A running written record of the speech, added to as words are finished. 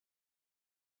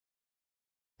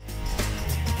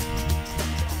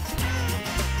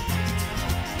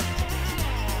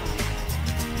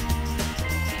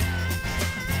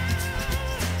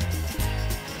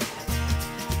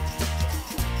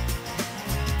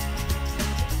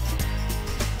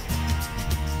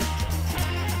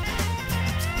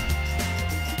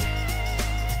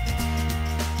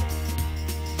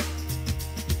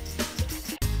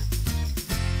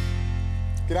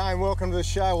G'day and welcome to the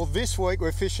show. Well, this week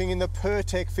we're fishing in the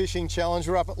Pirtek Fishing Challenge.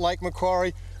 We're up at Lake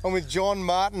Macquarie. I'm with John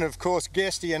Martin, of course,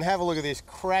 guesty, and have a look at this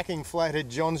cracking flathead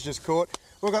John's just caught.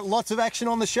 We've got lots of action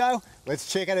on the show. Let's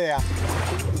check it out.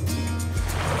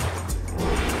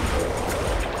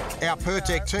 Our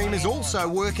Pirtek team is also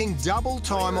working double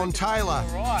time on Taylor.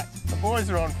 All right, the boys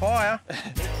are on fire.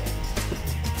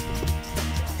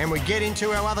 And we get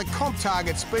into our other comp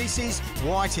target species,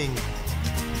 whiting.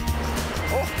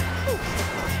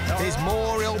 There's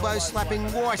more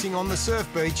elbow-slapping whiting on the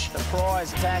surf beach. The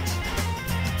prize catch.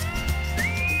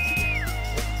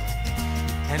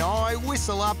 And I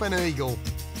whistle up an eagle.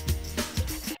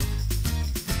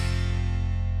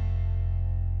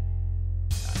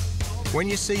 When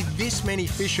you see this many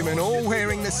fishermen all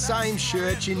wearing the same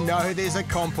shirt, you know there's a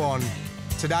comp on.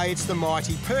 Today it's the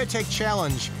mighty Pirtek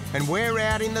Challenge, and we're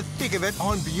out in the thick of it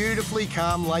on beautifully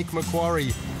calm Lake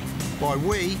Macquarie. By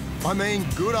we, I mean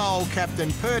good old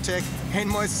Cap'n Pirtek and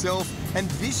myself and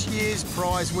this year's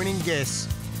prize-winning guests.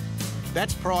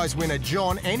 That's prize winner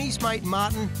John and his mate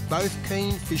Martin, both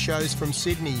keen fishos from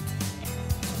Sydney.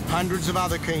 Hundreds of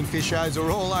other keen fishos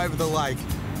are all over the lake.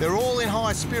 They're all in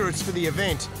high spirits for the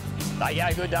event. They go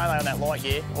good, don't they, on that light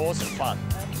gear? Awesome fun.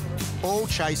 All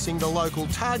chasing the local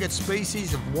target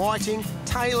species of whiting,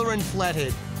 tailor and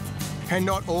flathead. And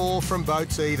not all from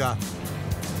boats either.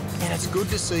 And it's good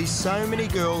to see so many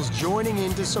girls joining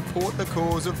in to support the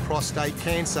cause of prostate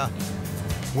cancer.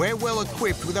 We're well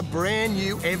equipped with a brand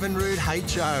new Evinrude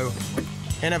HO.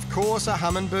 And of course a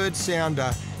Humminbird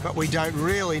sounder, but we don't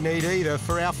really need either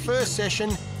for our first session,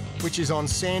 which is on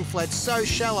sand flats so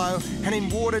shallow and in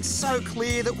water so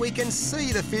clear that we can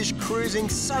see the fish cruising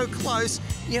so close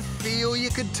you feel you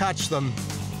could touch them.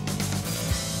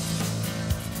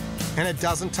 And it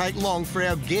doesn't take long for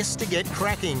our guests to get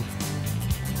cracking.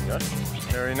 Good.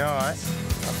 Very nice.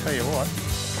 I'll tell you what,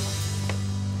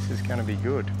 this is going to be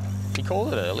good. He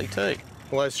called it early too.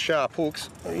 Well, those sharp hooks,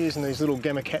 we're using these little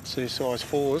Gamakatsu size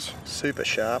 4s, super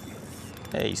sharp.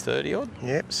 Yeah, he's 30 odd.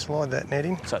 Yep, slide that net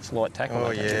in. Such light tackle.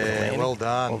 Oh yeah, well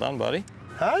done. Well done, buddy.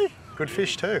 Hey, good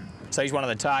fish too. So he's one of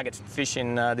the targets for fish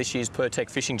in this year's Pirtek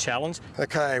Fishing Challenge.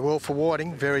 Okay, well for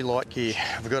whiting, very light gear.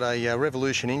 I've got a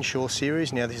Revolution inshore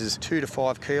series. Now this is 2 to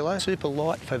 5 kilos. Super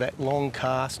light for that long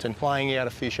cast, and playing out a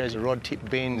fish as a rod tip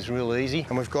bends real easy.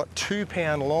 And we've got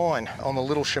 2-pound line on the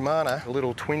little Shimano, a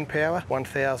little twin power,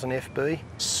 1000 FB.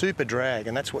 Super drag,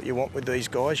 and that's what you want with these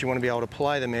guys. You want to be able to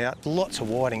play them out. Lots of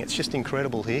whiting, it's just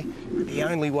incredible here. The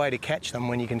only way to catch them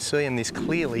when you can see them this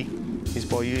clearly is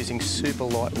by using super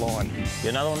light line.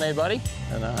 Get another one there, buddy?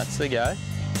 No, that's the go.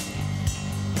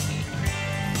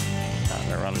 Starting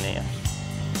to run now.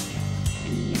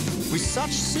 With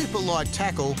such super light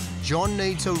tackle, John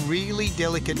needs a really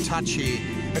delicate touch here.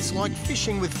 It's like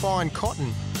fishing with fine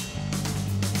cotton.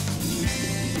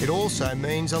 It also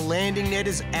means a landing net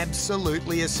is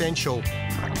absolutely essential.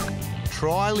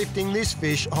 Try lifting this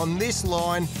fish on this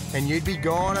line and you'd be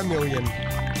gone a million.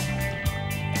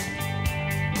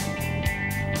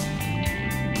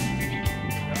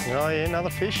 Oh yeah, another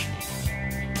fish.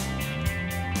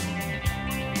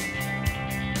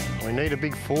 We need a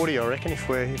big 40, I reckon, if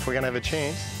we're going to have a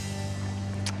chance.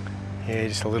 Yeah,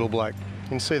 just a little bloke. You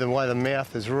can see the way the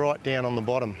mouth is right down on the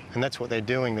bottom, and that's what they're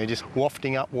doing. They're just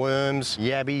wafting up worms,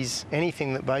 yabbies,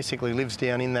 anything that basically lives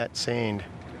down in that sand.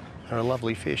 They're a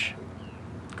lovely fish.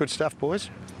 Good stuff, boys.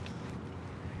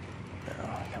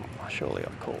 Oh, come on, surely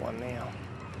I've caught one now.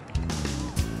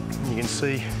 You can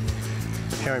see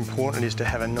how important it is to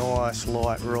have a nice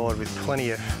light rod with plenty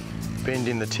of bend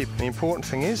in the tip. The important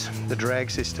thing is the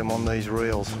drag system on these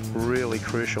reels, really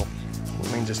crucial.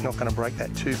 It means it's not going to break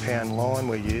that 2-pound line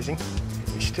we're using.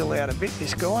 He's still out a bit,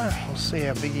 this guy. We'll see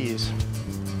how big he is.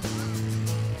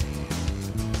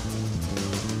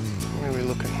 Where are we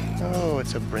looking? Oh,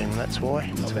 it's a bream, that's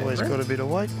why. It's always got a bit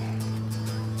of weight.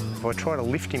 If I try to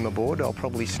lift him aboard, I'll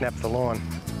probably snap the line.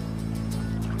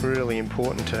 Really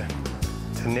important to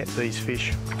net these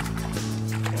fish.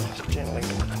 Just gently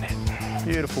put the net.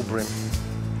 Beautiful bream.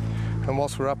 And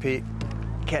whilst we're up here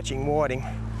catching whiting,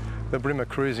 the bream are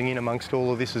cruising in amongst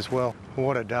all of this as well.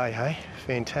 What a day, hey?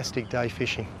 Fantastic day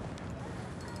fishing.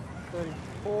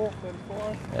 34,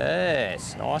 35.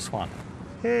 Yes, nice one.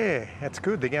 Yeah, that's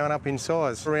good. They're going up in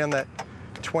size. Around that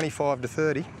 25 to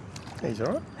 30. He's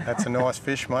all right. That's a nice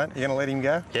fish, mate. You going to let him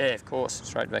go? Yeah, of course.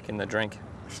 Straight back in the drink.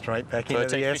 Straight back into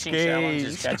the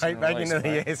esky. Straight back into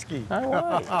the esky.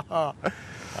 No way.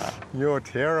 You're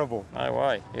terrible. No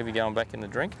way. He'll be going back in the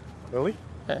drink. Really?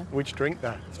 Yeah. Which drink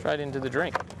though? Straight into the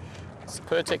drink. It's the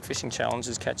Pirtek Fishing Challenge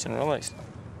is catch and release.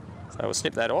 So we'll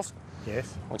snip that off.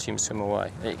 Yes. Watch him swim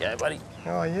away. There you go, buddy.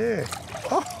 Oh, yeah.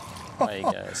 Oh, There he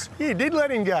goes. You did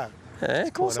let him go. Yeah,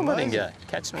 of course I'm letting him go.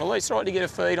 Catch and release. Right to get a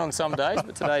feed on some days,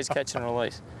 but today's catch and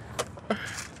release.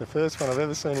 It's the first one I've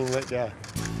ever seen him let go.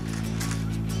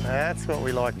 That's what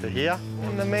we like to hear.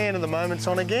 And the man of the moment's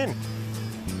on again.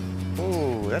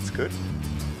 Ooh, that's good.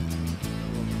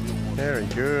 Very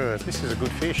good. This is a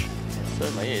good fish. It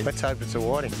certainly is. Let's hope it's a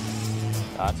whiting.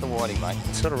 It's a whiting, mate.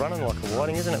 It's sort of running like a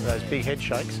whiting, isn't it? Those big head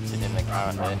shakes. Sitting in the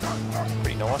current there.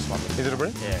 Pretty nice one. Is it a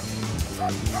bream? Yeah.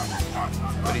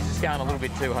 But he's just going a little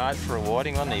bit too hard for a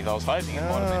whiting, wasn't he? I was hoping it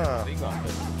might have been a big one.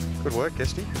 But... Good work,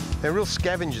 Guesty. They're real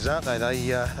scavengers, aren't they?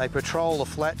 They patrol the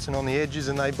flats and on the edges,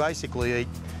 and they basically eat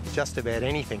just about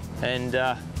anything. And,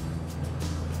 yeah,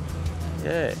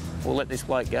 we'll let this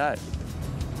bloke go.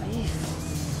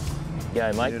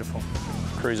 Go, mate. Beautiful.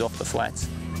 Cruise off the flats.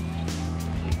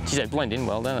 Geez, they blend in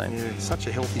well, don't they? Yeah, such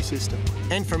a healthy system.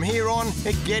 And from here on,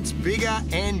 it gets bigger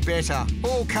and better.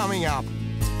 All coming up.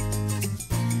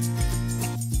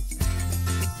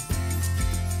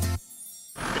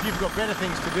 If you've got better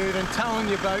things to do than towing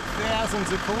your boat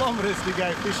thousands of kilometres to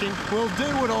go fishing, well, do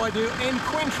what I do and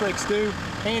Quintrex do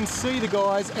and see the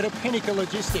guys at Pinnacle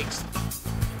Logistics.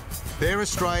 They're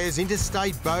Australia's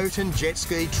interstate boat and jet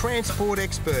ski transport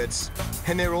experts.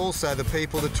 And they're also the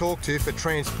people to talk to for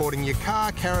transporting your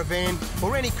car, caravan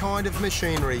or any kind of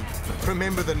machinery.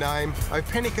 Remember the name,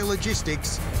 Pinnacle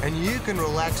Logistics, and you can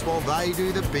relax while they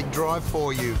do the big drive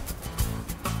for you.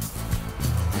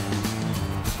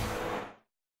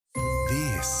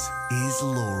 This is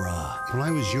Laura. When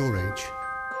I was your age,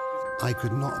 I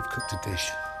could not have cooked a dish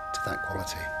to that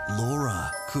quality.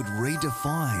 Laura could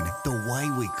redefine the way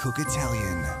we cook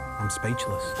Italian. I'm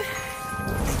speechless.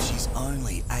 And she's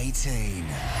only 18. New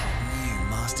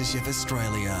MasterChef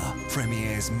Australia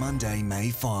premieres Monday,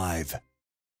 May 5.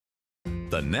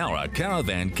 The Nowra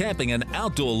Caravan Camping and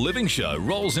Outdoor Living Show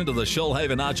rolls into the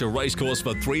Shoalhaven Archer Racecourse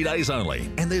for 3 days only.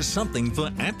 And there's something for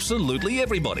absolutely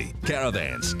everybody.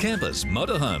 Caravans, campers,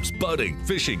 motorhomes, boating,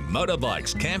 fishing,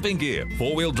 motorbikes, camping gear,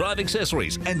 four-wheel drive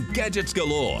accessories and gadgets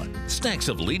galore. Stacks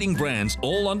of leading brands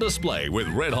all on display with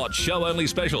red-hot show-only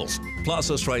specials.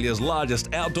 Plus Australia's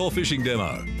largest outdoor fishing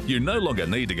demo. You no longer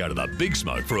need to go to the Big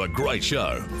Smoke for a great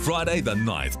show. Friday the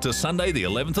 9th to Sunday the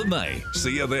 11th of May.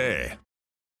 See you there.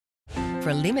 For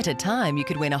a limited time, you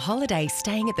could win a holiday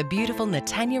staying at the beautiful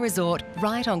Netanya Resort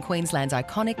right on Queensland's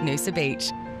iconic Noosa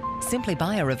Beach. Simply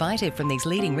buy a Revitive from these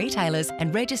leading retailers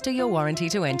and register your warranty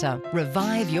to enter.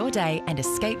 Revive your day and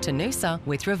escape to Noosa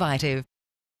with Revitive.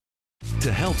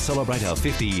 To help celebrate our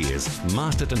 50 years,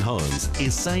 Masterton Homes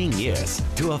is saying yes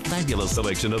to a fabulous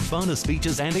selection of bonus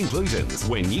features and inclusions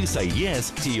when you say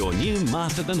yes to your new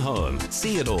Masterton home.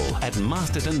 See it all at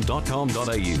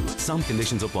masterton.com.au. Some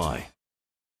conditions apply.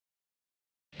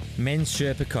 Men's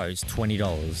Sherpa coats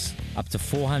 $20. Up to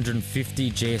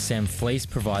 450 GSM fleece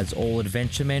provides all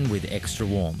adventure men with extra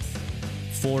warmth.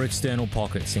 4 external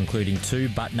pockets including 2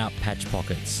 button-up patch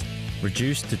pockets.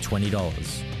 Reduced to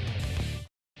 $20.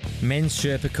 Men's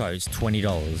Sherpa coats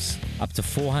 $20. Up to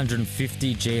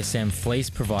 450 GSM fleece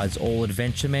provides all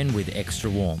adventure men with extra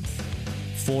warmth.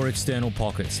 4 external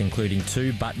pockets including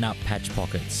 2 button-up patch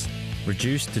pockets.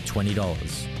 Reduced to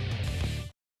 $20.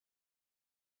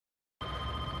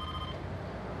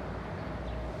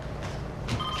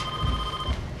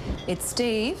 It's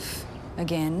Steve,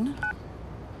 again.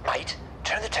 Mate,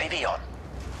 turn the TV on.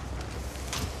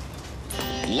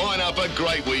 Line up a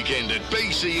great weekend at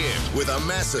BCF with a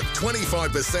massive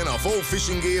 25% off all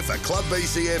fishing gear for Club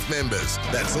BCF members.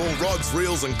 That's all rods,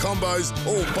 reels and combos,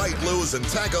 all bait, lures and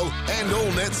tackle, and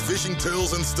all nets, fishing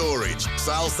tools and storage.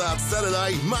 Sale starts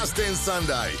Saturday, must end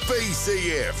Sunday.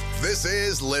 BCF. This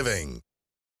is living.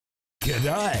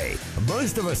 G'day.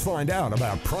 Most of us find out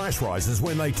about price rises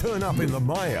when they turn up in the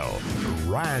mail.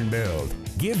 Randbuild.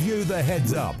 Give you the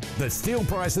heads up that steel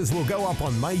prices will go up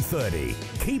on May 30.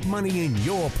 Keep money in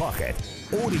your pocket.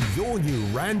 Order your new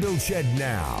Randbuild shed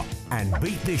now and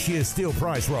beat this year's steel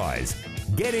price rise.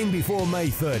 Get in before May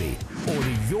 30.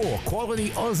 Order your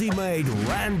quality Aussie-made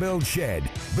Randbuild shed.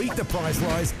 Beat the price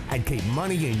rise and keep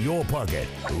money in your pocket.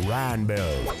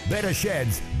 Randbuild. Better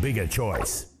sheds, bigger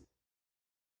choice.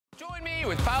 Join me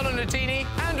with Paolo Nutini,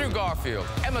 Andrew Garfield,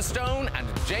 Emma Stone and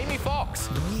Jamie Foxx.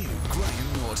 New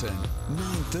Graham Norton,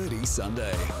 9:30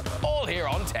 Sunday. All here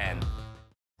on 10.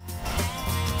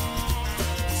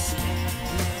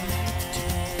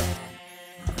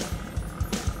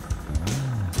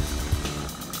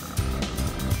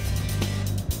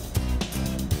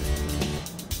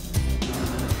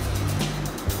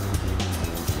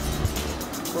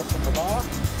 Crossing the bar.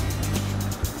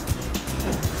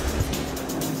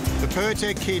 The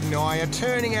Pirtek kid and I are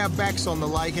turning our backs on the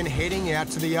lake and heading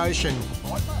out to the ocean.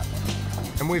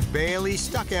 and we've barely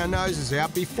stuck our noses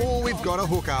out before we've got a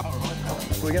hook up.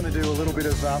 We're going to do a little bit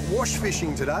of wash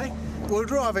fishing today. We're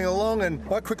driving along and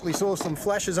I quickly saw some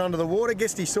flashes under the water.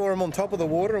 Guessed he saw them on top of the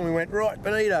water and we went, right,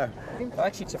 bonito.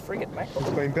 Actually, it's a frigate, mate.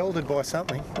 It's been belted by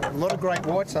something. A lot of great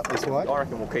whites up this way. I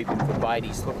reckon we'll keep him for bait.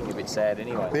 He's looking a bit sad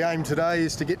anyway. The aim today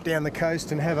is to get down the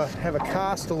coast and have a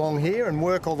cast along here and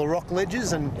work all the rock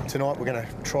ledges, and tonight we're going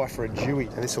to try for a dewey,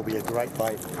 and this will be a great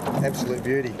bait. Absolute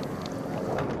beauty.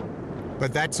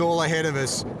 But that's all ahead of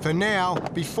us. For now,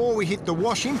 before we hit the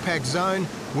wash impact zone,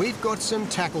 we've got some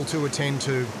tackle to attend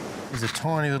to. These are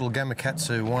tiny little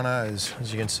Gamakatsu 1Os.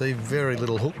 As you can see, very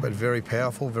little hook, but very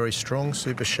powerful, very strong,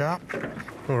 super sharp.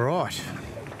 All right.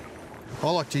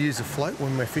 I like to use a float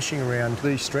when we're fishing around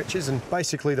these stretches, and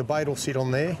basically the bait will sit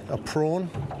on there, a prawn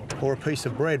or a piece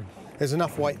of bread. There's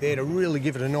enough weight there to really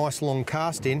give it a nice long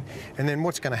cast in, and then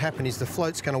what's going to happen is the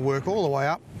float's going to work all the way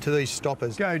up to these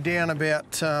stoppers. Go down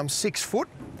about 6 foot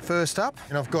first up,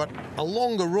 and I've got a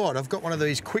longer rod. I've got one of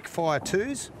these quick fire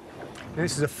 2s.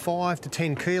 This is a 5 to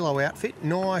 10 kilo outfit,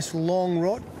 nice long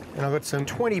rod. And I've got some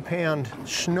 20-pound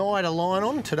Schneider line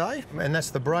on today, and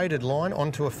that's the braided line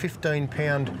onto a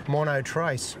 15-pound mono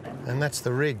trace, and that's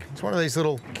the rig. It's one of these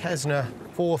little Casner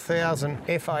 4000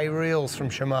 FA reels from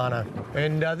Shimano.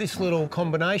 And this little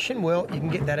combination, well, you can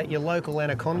get that at your local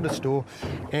Anaconda store,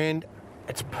 and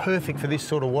it's perfect for this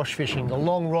sort of wash fishing. The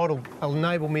long rod will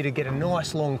enable me to get a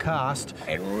nice long cast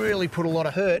and really put a lot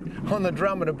of hurt on the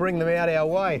drummer to bring them out our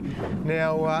way.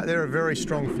 Now, they're a very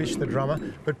strong fish, the drummer,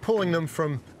 but pulling them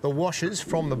from the washes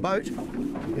from the boat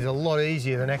is a lot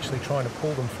easier than actually trying to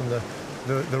pull them from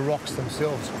the rocks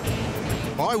themselves.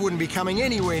 I wouldn't be coming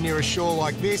anywhere near a shore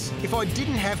like this if I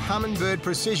didn't have Humminbird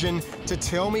Precision to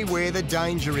tell me where the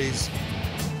danger is,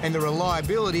 and the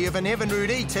reliability of an Evinrude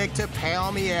E-Tech to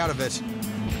power me out of it.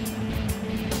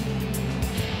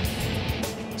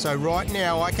 So right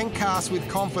now I can cast with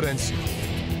confidence.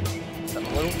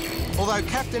 Although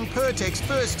Cap'n Pirtek's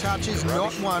first touch is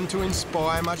not one to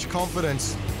inspire much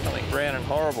confidence. Something brown and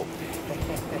horrible.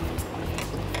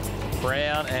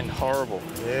 Brown and horrible.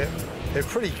 Yeah, they're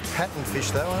pretty pattern fish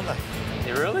though, aren't they?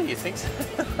 Yeah, really? You think so?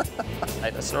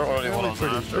 Hey, that's not really what I'm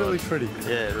after. Really pretty.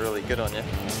 Yeah, really good on you.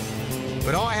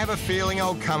 But I have a feeling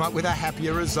I'll come up with a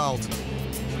happier result.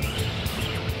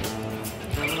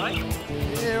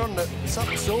 Yeah, on the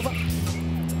something silver.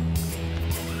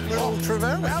 Little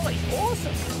Trevally.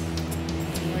 Awesome.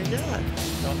 There we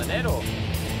go. On the net or?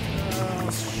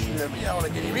 Should be able to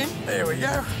get him in. There we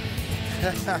go.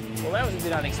 Well, that was a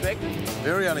bit unexpected.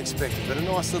 Very unexpected, but a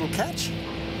nice little catch.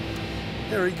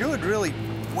 Very good. Really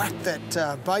whacked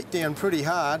that bait down pretty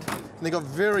hard. And they got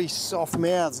very soft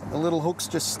mouths. The little hooks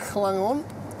just clung on.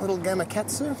 Little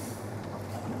Gamakatsu.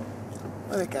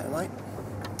 There you go, mate.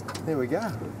 There we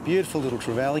go. Beautiful little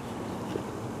Trevally.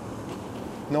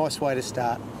 Nice way to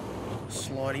start.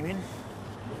 Slide him in.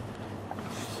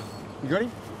 You got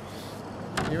him?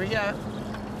 Here we go.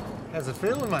 How's it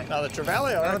feeling, mate? Another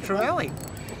Trevally, I reckon. Another Trevally.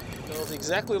 It was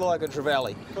exactly like a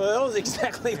Trevally. Well, that was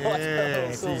exactly like a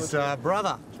it's his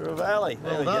brother. Trevally.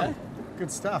 There we go. Good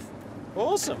stuff.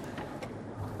 Awesome.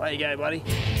 There you go, buddy.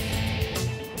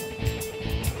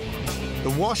 The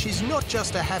wash is not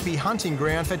just a happy hunting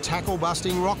ground for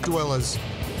tackle-busting rock dwellers.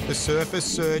 The surface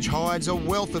surge hides a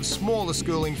wealth of smaller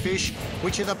schooling fish,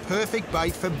 which are the perfect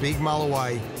bait for big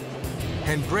mulloway.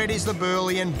 And bread is the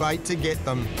burley and bait to get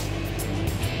them.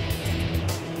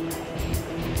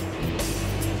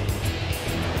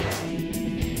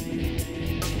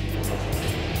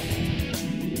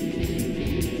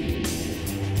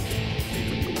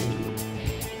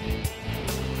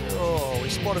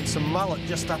 Spotted some mullet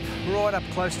just right up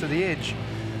close to the edge.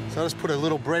 So I just put a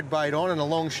little bread bait on and a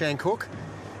long shank hook,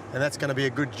 and that's going to be a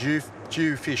good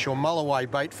dew fish or mulloway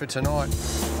bait for tonight.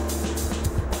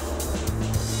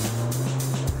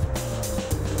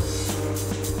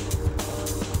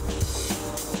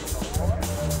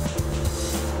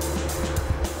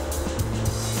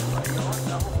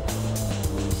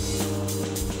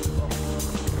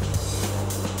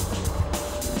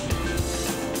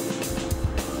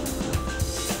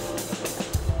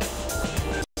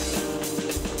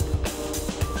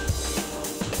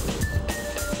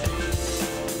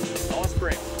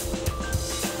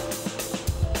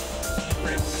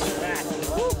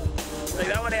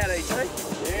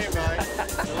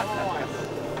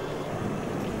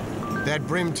 That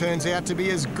brim turns out to be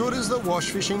as good as the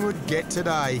wash fishing would get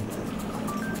today.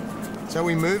 So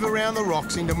we move around the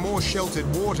rocks into more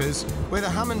sheltered waters where the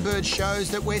Humminbird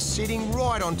shows that we're sitting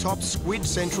right on top Squid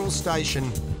Central Station.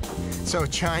 So a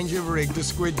change of rig to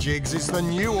squid jigs is the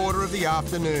new order of the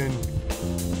afternoon.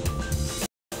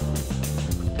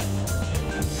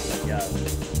 There you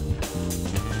go.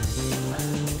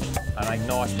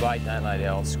 nice bait, don't they, the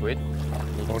old squid?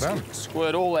 Well done.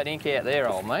 Squirt all that ink out there,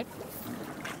 old mate.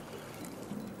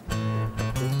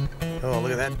 Oh,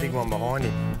 look at that big one behind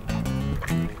him.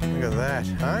 Look at that,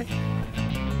 hey?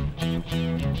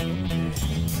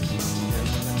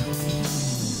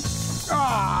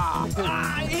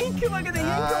 Ink! Look at the ink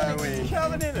on it. It's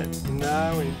covered in it.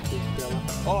 No ink, big fella.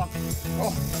 Oh,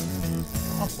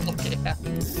 look out.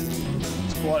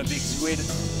 It's quite a big squid.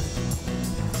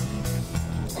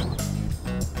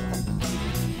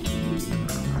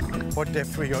 What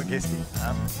depth we got, Guesty?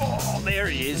 Oh, there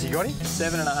he is. You got him?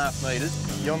 7.5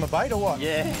 metres. You on the bait or what?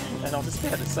 Yeah, and I was just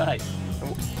about to say,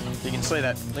 you can see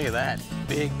that, look at that,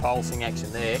 big pulsing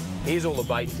action there. Here's all the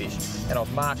bait fish, and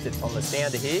I've marked it on the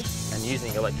sounder here, and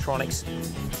using electronics,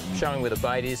 showing where the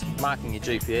bait is, marking your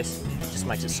GPS, just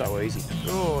makes it so easy.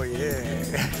 Oh,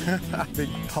 yeah. Big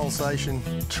pulsation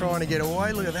trying to get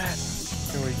away, look at that.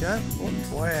 Here we go. Oh,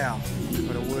 wow.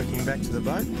 Got it working back to the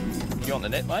boat. You on the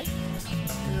net, mate?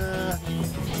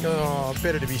 Oh,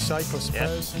 better to be safe, I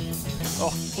suppose. Yep. Oh,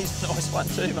 he's a nice one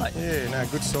too, mate. Yeah, no,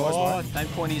 good size, mate.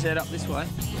 Don't point his head up this way.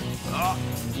 Oh,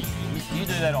 you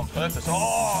do that on purpose.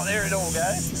 Oh, there it all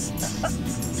goes.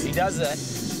 He does that.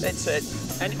 That's it.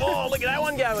 And, oh, look at that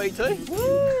one go, E2. Woo!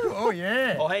 Oh,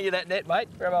 yeah. I'll hand you that net, mate.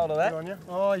 Grab hold of that. Good on you.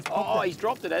 Oh, he's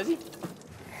dropped it, has he?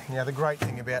 Now, the great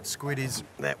thing about squid is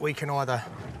that we can either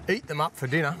eat them up for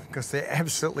dinner, because they're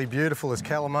absolutely beautiful as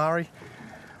calamari,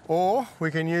 or we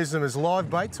can use them as live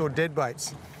baits or dead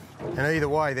baits. And either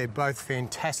way, they're both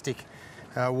fantastic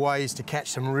ways to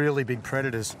catch some really big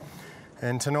predators.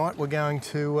 And tonight we're going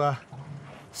to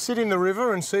sit in the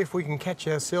river and see if we can catch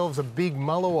ourselves a big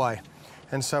mulloway.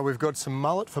 And so we've got some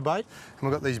mullet for bait, and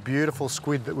we've got these beautiful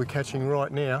squid that we're catching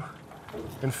right now.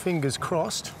 And fingers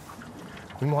crossed,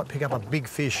 we might pick up a big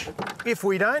fish. If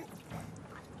we don't,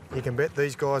 you can bet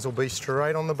these guys will be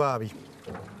straight on the barbie.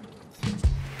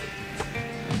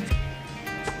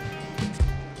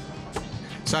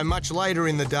 So much later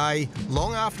in the day,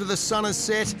 long after the sun has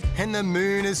set and the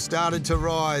moon has started to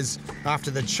rise, after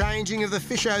the changing of the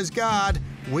fisho's guard,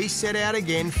 we set out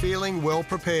again feeling well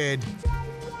prepared.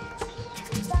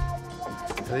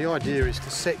 The idea is to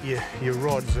set your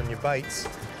rods and your baits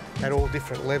at all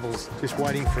different levels, just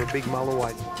waiting for a big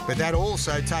mulloway. But that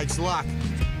also takes luck.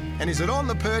 And is it on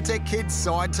the Pirtek kids'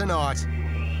 side tonight?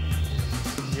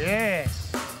 Yes.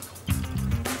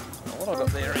 What have I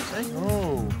got there, E.T.?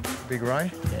 Oh, big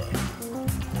ray. Yeah.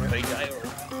 Big ray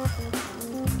or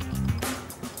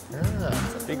a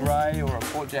big ray or a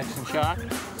Port Jackson shark.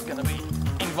 It's going to be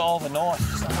involve a knife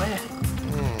somewhere.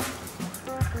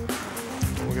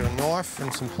 We've got a knife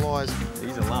and some pliers.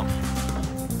 These are lump.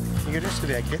 You could just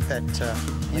about get that.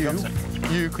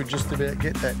 You could just about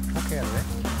get that hook out of there.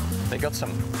 They got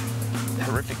some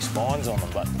horrific spines on them,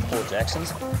 but Port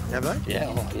Jacksons. Have they?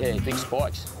 Yeah, yeah, big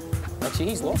spikes. Actually,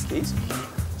 he's lost his.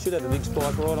 Should have a big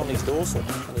spike right on his dorsal,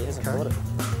 and he hasn't got it.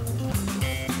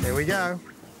 There we go.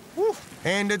 Woo.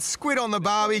 And it's squid on the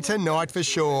barbie tonight for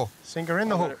sure. Sinker in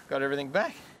the hook. Got everything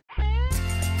back.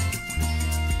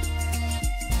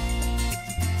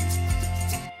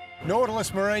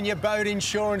 Nautilus Marine, your boat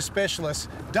insurance specialist.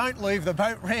 Don't leave the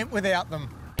boat ramp without them.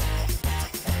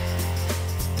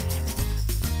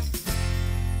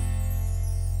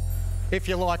 If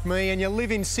you're like me and you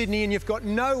live in Sydney and you've got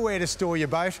nowhere to store your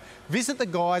boat, visit the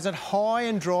guys at High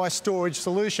and Dry Storage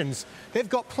Solutions. They've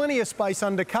got plenty of space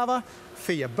undercover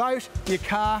for your boat, your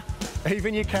car,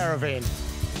 even your caravan.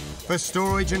 For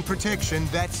storage and protection,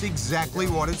 that's exactly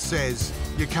what it says.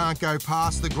 You can't go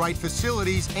past the great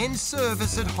facilities and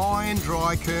service at High and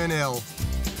Dry Kurnell.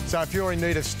 So if you're in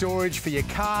need of storage for your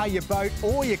car, your boat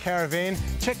or your caravan,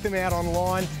 check them out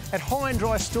online at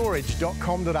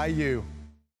highanddrystorage.com.au.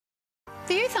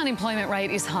 The youth unemployment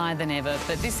rate is higher than ever,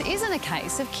 but this isn't a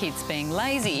case of kids being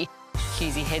lazy.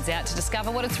 QZ heads out to discover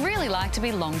what it's really like to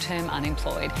be long-term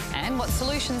unemployed and what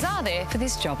solutions are there for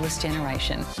this jobless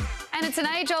generation. And it's an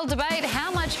age-old debate, how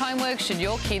much homework should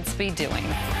your kids be doing?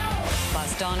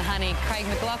 Plus Don Honey, Craig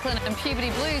McLaughlin and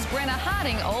Puberty Blues Brenna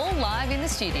Harding all live in the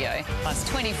studio. Plus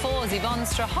 24's Yvonne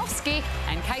Strahovski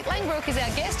and Kate Langbrook is our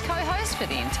guest co-host for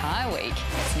the entire week.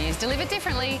 It's news delivered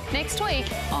differently next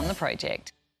week on The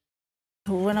Project.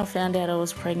 When I found out I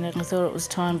was pregnant, I thought it was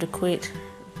time to quit.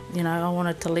 You know, I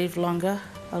wanted to live longer,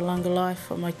 a longer life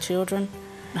for my children.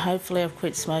 And hopefully I've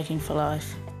quit smoking for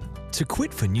life. To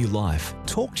quit for new life,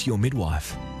 talk to your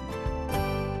midwife.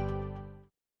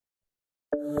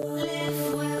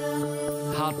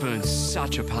 Heartburn's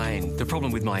such a pain. The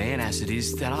problem with my antacid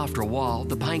is that after a while,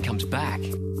 the pain comes back.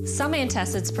 Some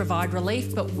antacids provide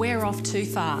relief but wear off too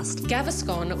fast.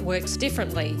 Gaviscon works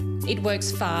differently. It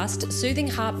works fast, soothing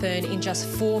heartburn in just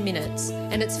 4 minutes,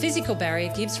 and its physical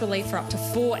barrier gives relief for up to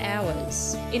 4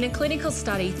 hours. In a clinical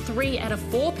study, 3 out of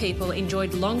 4 people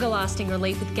enjoyed longer-lasting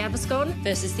relief with Gaviscon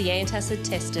versus the antacid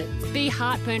tested. Be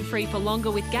heartburn-free for longer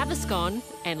with Gaviscon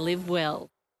and live well.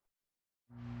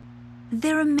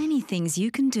 There are many things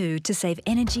you can do to save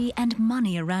energy and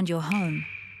money around your home.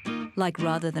 Like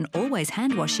rather than always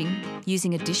hand washing,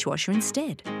 using a dishwasher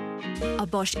instead. A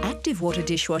Bosch Active Water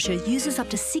dishwasher uses up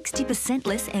to 60%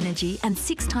 less energy and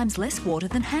 6 times less water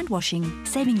than hand washing,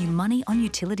 saving you money on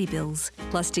utility bills.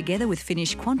 Plus, together with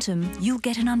Finish Quantum, you'll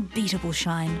get an unbeatable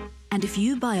shine. And if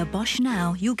you buy a Bosch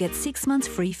now, you'll get 6 months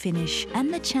free finish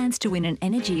and the chance to win an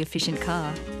energy-efficient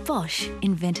car. Bosch,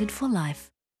 invented for life.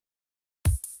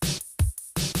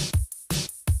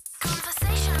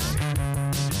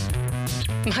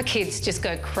 My kids just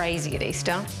go crazy at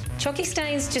Easter. Chalky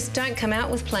stains just don't come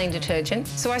out with plain detergent,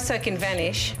 so I soak in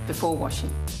Vanish before washing.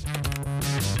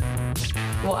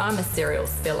 Well, I'm a serial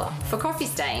spiller. For coffee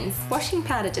stains, washing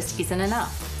powder just isn't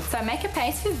enough. So make a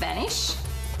paste with Vanish,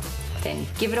 then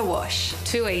give it a wash.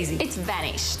 Too easy. It's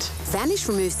vanished. Vanish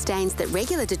removes stains that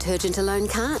regular detergent alone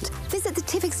can't. Visit the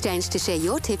Tip Exchange to share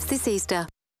your tips this Easter.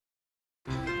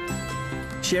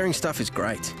 Sharing stuff is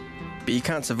great, but you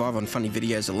can't survive on funny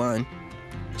videos alone.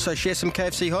 So share some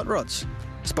KFC hot rods.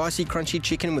 Spicy crunchy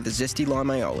chicken with a zesty lime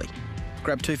aioli.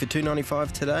 Grab 2 for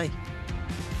 $2.95 today.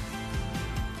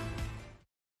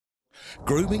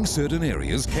 Grooming certain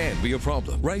areas can be a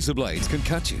problem. Razor blades can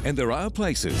cut you, and there are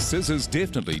places scissors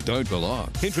definitely don't belong.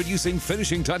 Introducing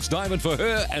Finishing Touch Diamond for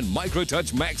her and Micro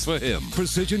Touch Max for him.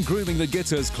 Precision grooming that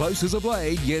gets as close as a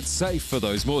blade, yet safe for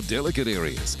those more delicate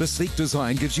areas. The sleek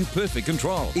design gives you perfect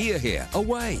control. Ear hair,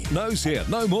 away. Nose hair,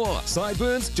 no more.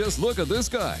 Sideburns, just look at this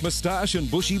guy. Moustache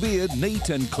and bushy beard, neat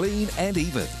and clean and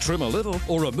even. Trim a little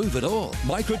or remove it all.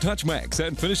 Micro Touch Max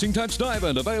and Finishing Touch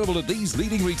Diamond available at these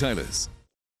leading retailers.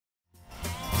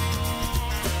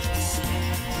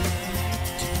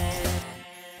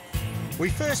 We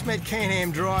first met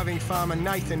Can-Am driving farmer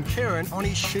Nathan Curran on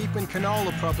his sheep and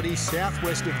canola property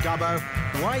southwest of Dubbo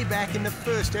way back in the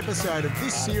first episode of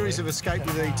this series of Escape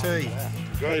with ET.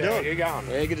 How you doing? How you going?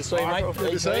 Yeah, good to see you, mate.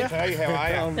 Good to see you. How are you?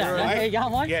 How you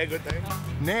going, mate? Yeah, good, thanks.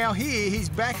 Now here, he's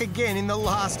back again in the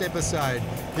last episode,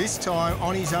 this time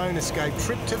on his own escape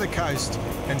trip to the coast,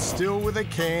 and still with a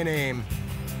Can-Am.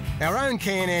 Our own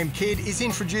Can-Am kid is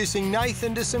introducing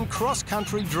Nathan to some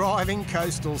cross-country driving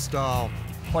coastal style.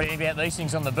 What do you think about these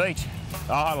things on the beach?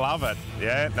 Oh, I love it.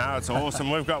 Yeah, no, it's awesome.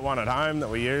 We've got one at home that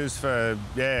we use for,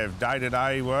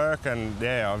 day-to-day work, and,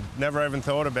 I've never even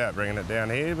thought about bringing it down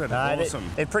here, but it's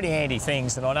awesome. They're pretty handy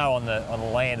things, and I know on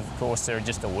the land, of course, they're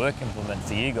just a work implement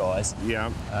for you guys. Yeah.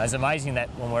 It's amazing that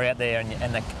when we're out there,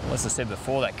 and as I said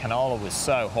before, that canola was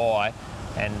so high,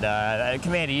 and the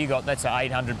Commander you got, that's an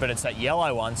 800, but it's that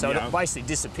yellow one, so it basically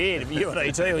disappeared. If you and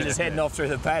ET were just heading off through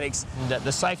the paddocks. And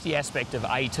the safety aspect of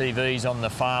ATVs on the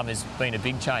farm has been a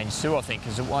big change too, I think,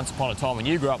 because once upon a time when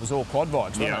you grew up it was all quad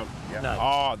bikes, wasn't it? No.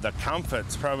 Oh, the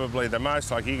comfort's probably the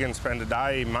most. Like, you can spend a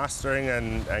day mustering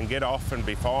and get off and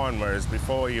be fine, whereas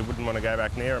before you wouldn't want to go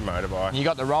back near a motorbike. You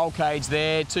got the roll cage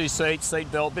there, 2 seats,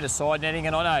 seat belt, bit of side netting,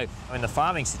 and I know in the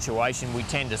farming situation we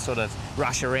tend to sort of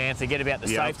rush around, forget about the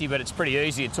safety, but it's pretty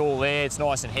easy. It's all there, it's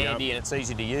nice and handy, and it's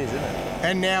easy to use, isn't it?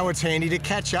 And now it's handy to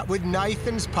catch up with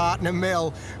Nathan's partner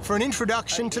Mel for an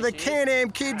introduction to the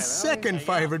Can-Am kid's second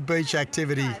favourite beach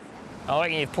activity. I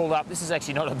reckon you've pulled up. This is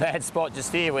actually not a bad spot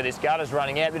just here where this gutter's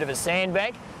running out. A bit of a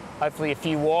sandbank, hopefully a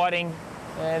few whiting.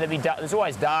 There's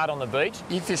always dart on the beach.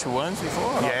 You fished for worms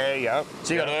before? Yeah.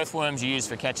 So you got earthworms you use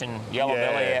for catching yellow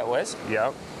belly out west?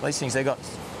 Yep. These things, they've got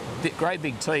great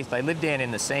big teeth. They live down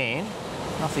in the sand. I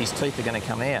don't know if these teeth are going to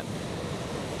come out.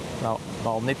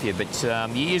 They'll nip you, but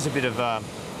you use a bit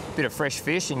of fresh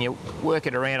fish and you work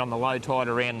it around on the low tide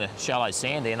around the shallow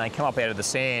sand there, and they come up out of the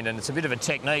sand, and it's a bit of a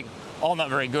technique. I'm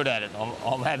not very good at it.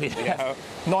 I'm happy to,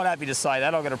 not happy to say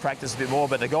that. I've got to practice a bit more,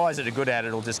 but the guys that are good at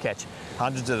it will just catch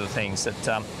hundreds of the things.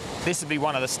 This would be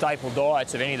one of the staple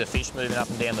diets of any of the fish moving up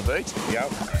and down the beach. Yep.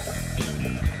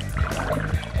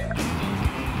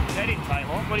 That didn't take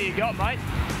long. What do you got, mate?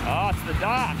 Oh, it's the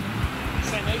dart. You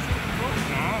seen these things before?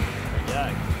 No. There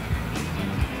you go.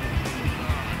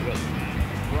 We've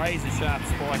got razor sharp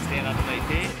spikes down underneath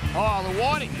here. Oh, the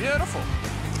whiting, beautiful.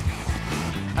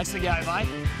 That's the go, mate.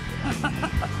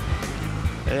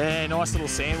 Yeah, nice little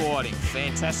sand whiting.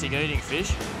 Fantastic eating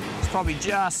fish. It's probably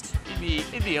just,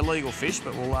 it'd be illegal fish,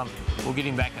 but we'll get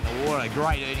him back in the water.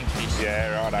 Great eating fish.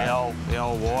 Yeah, right. The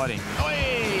old whiting.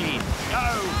 Hey, go.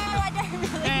 Oh, I don't really.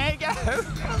 There you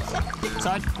go. So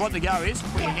what the go is,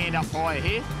 put your hand up higher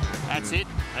here. That's it.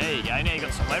 There you go. Now you've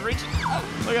got some leverage.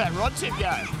 Look at that rod tip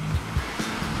go.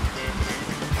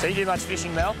 So you do much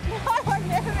fishing, Mel? No, I've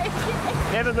never been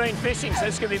fishing. Never been fishing, so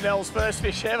this could be Mel's first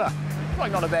fish ever.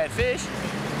 Like not a bad fish.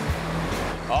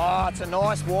 Oh, it's a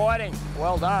nice whiting.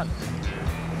 Well done.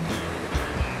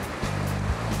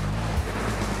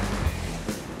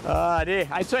 Oh dear.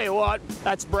 I tell you what,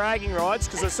 that's bragging rights,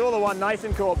 because I saw the one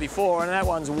Nathan caught before, and that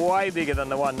one's way bigger than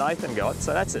the one Nathan got.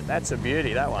 So that's it. That's a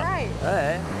beauty, that one. Right.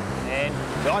 Yeah. And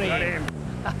got him.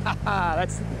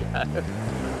 That's the go.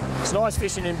 It's nice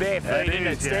fishing in bare feet, isn't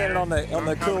it? Standing on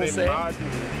the cool sand.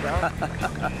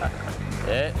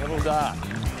 Yeah, little dark.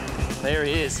 There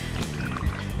he is.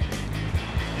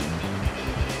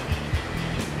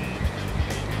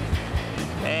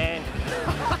 And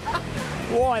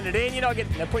wind it in. You're not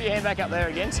getting. Now put your hand back up there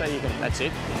again, so you can. That's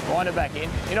it. Wind it back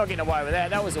in. You're not getting away with that.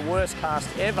 That was the worst cast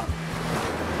ever.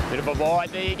 Bit of a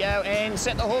bite. There you go. And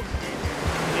set the hook.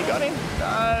 You got him?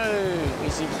 No.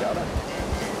 Is he got it?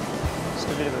 Just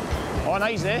a bit of a. Oh no,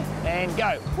 he's there. And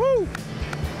go. Woo!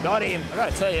 Got him. I've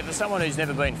got to tell you, for someone who's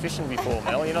never been fishing before,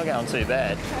 Mel, you're not going too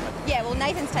bad. Yeah. Well,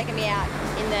 Nathan's taken me out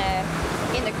in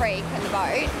the creek in the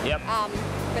boat. Yep.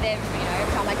 But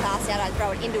every time I cast out, I'd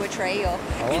throw it into a tree or.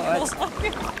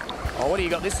 Oh, what do you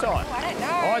got this time? I don't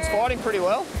know. Oh, it's fighting pretty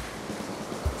well.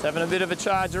 It's having a bit of a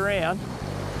charge around.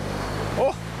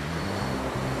 Oh.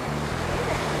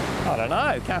 I don't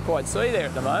know. Can't quite see there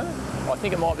at the moment. I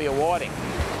think it might be a whiting.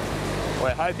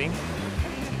 We're hoping.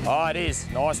 Oh, it is.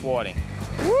 Nice whiting.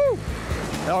 Woo!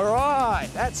 All right.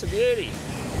 That's a beauty.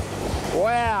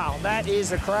 Wow, that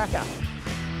is a cracker.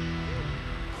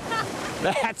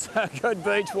 That's a good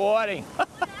beach whiting.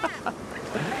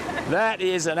 That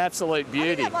is an absolute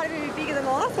beauty. That might have been bigger than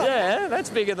the last one. Yeah, that's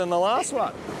bigger than the last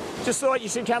one. Just thought you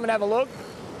should come and have a look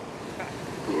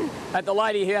at the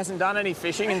lady who hasn't done any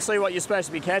fishing and see what you're supposed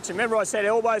to be catching. Remember I said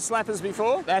elbow slappers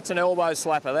before? That's an elbow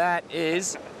slapper. That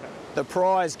is the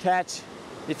prize catch.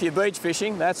 If you're beach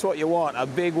fishing, that's what you want, a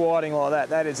big whiting like that.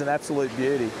 That is an absolute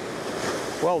beauty.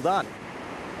 Well done.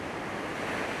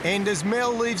 And as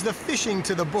Mel leaves the fishing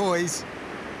to the boys...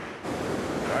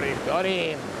 Got him. Got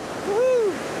him.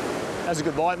 Woo! That's a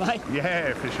good bite, mate.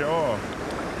 Yeah, for sure.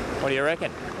 What do you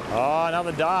reckon? Oh,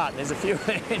 another dart. There's a few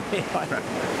in here.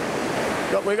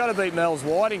 We've got to beat Mel's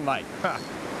whiting, mate.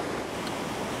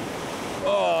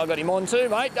 Oh, I got him on too,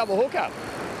 mate. Double hookup.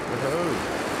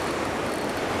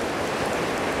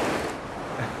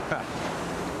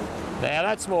 Now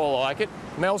that's more like it.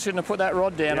 Mel shouldn't have put that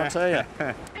rod down, I'll tell you.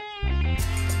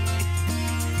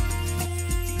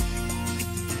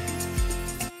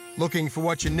 Looking for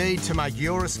what you need to make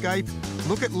your escape?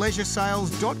 Look at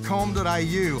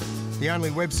leisuresales.com.au, the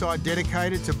only website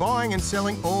dedicated to buying and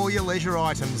selling all your leisure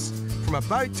items. From a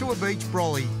boat to a beach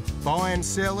brolly, buy and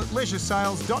sell at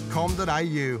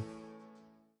leisuresales.com.au.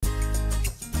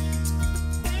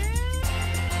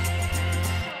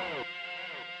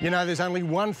 You know, there's only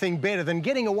one thing better than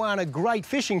getting away on a great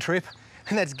fishing trip,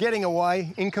 and that's getting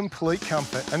away in complete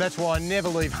comfort. And that's why I never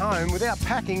leave home without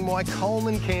packing my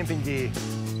Coleman camping gear.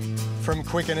 From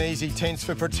quick and easy tents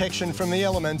for protection from the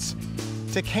elements,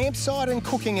 to campsite and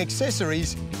cooking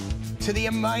accessories, to the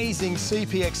amazing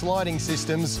CPX lighting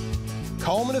systems,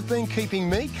 Coleman have been keeping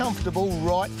me comfortable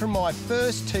right from my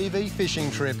first TV fishing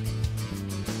trip.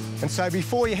 And so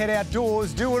before you head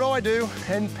outdoors, do what I do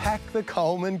and pack the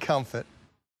Coleman comfort.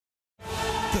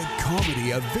 The comedy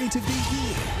event of the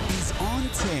year is on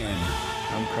 10.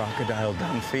 I'm Crocodile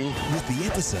Dunphy. With the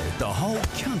episode the whole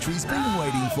country's been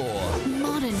waiting for.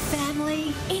 Modern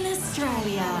Family in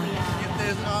Australia. Get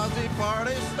this Aussie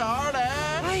party started.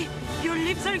 Hey, your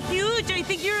lips are huge. I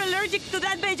think you're allergic to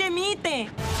that Benjamite.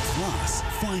 Plus,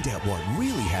 find out what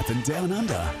really happened down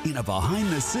under in a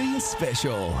behind-the-scenes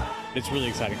special. It's really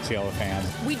exciting to see all the fans.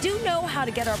 We do know how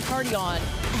to get our party on.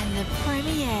 And the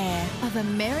premiere of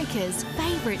America's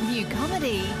favourite new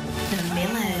comedy, The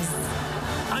Millers.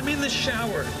 I'm in the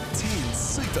shower. 10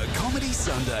 Super Comedy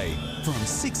Sunday from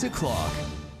 6 o'clock.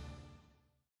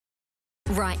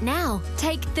 Right now,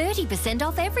 take 30%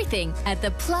 off everything at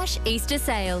the Plush Easter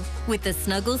sale with the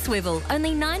Snuggle Swivel,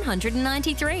 only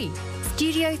 $993.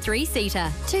 Studio 3-seater,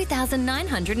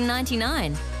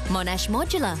 $2,999. Monash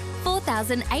Modular,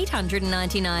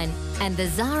 $4,899. And the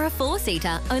Zara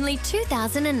 4-seater, only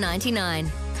 $2,099.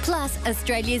 Plus,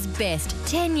 Australia's best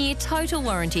 10-year total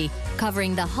warranty,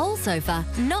 covering the whole sofa,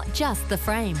 not just the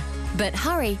frame. But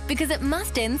hurry, because it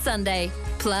must end Sunday.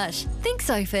 Plush. Think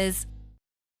sofas.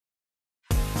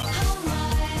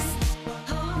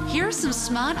 Here are some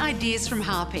smart ideas from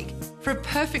Harpic. For a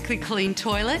perfectly clean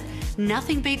toilet,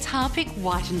 Nothing beats Harpic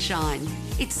White and Shine.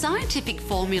 Its scientific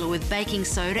formula with baking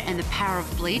soda and the power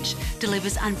of bleach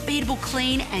delivers unbeatable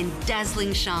clean and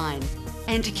dazzling shine.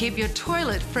 And to keep your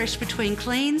toilet fresh between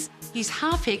cleans, use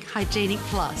Harpic Hygienic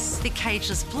Plus. The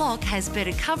cageless block has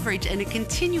better coverage and a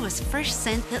continuous fresh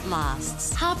scent that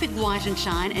lasts. Harpic White and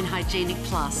Shine and Hygienic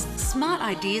Plus. Smart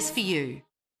ideas for you.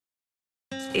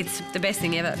 It's the best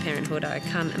thing ever, parenthood. I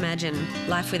can't imagine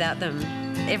life without them.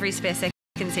 Every spare second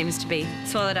seems to be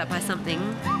swallowed up by something.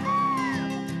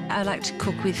 I like to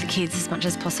cook with the kids as much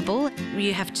as possible.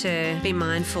 You have to be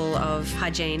mindful of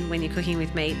hygiene when you're cooking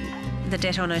with meat. The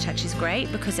Dettol No Touch is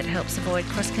great because it helps avoid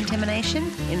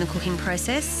cross-contamination in the cooking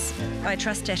process. I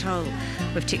trust Dettol.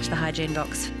 We've ticked the hygiene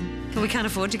box. But we can't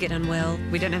afford to get unwell.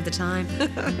 We don't have the time.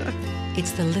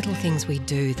 It's the little things we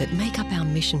do that make up our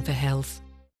mission for health.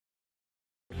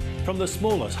 From the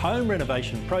smallest home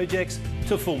renovation projects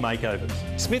to full makeovers,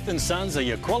 Smith & Sons are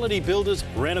your quality builders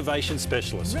renovation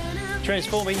specialists,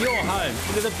 transforming your home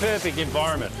into the perfect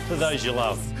environment for those you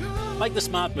love. Make the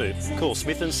smart move. Call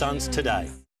Smith & Sons today.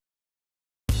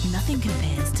 Nothing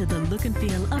compares to the look and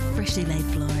feel of freshly laid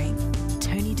flooring.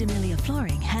 Tony D'Amelio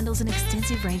Flooring handles an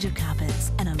extensive range of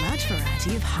carpets and a large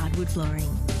variety of hardwood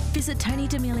flooring. Visit Tony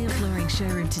D'Amelio Flooring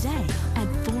showroom today at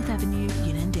 4th Avenue,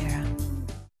 Unanderra.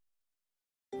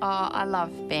 Oh, I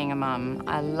love being a mum.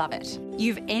 I love it.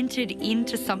 You've entered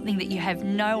into something that you have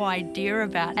no idea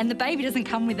about, and the baby doesn't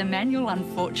come with a manual,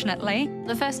 unfortunately.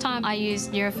 The first time I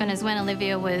used Nurofen is when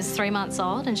Olivia was 3 months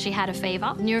old and she had a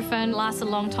fever. Nurofen lasts a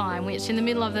long time, which in the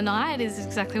middle of the night is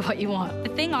exactly what you want.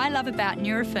 The thing I love about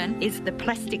Nurofen is the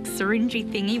plastic syringy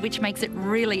thingy, which makes it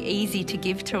really easy to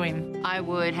give to him. I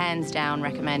would hands down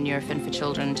recommend Nurofen for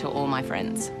children to all my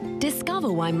friends.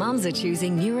 Discover why mums are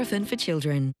choosing Nurofen for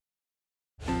children.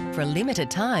 For a limited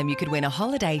time, you could win a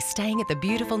holiday staying at the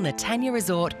beautiful Netanya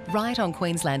Resort right on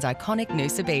Queensland's iconic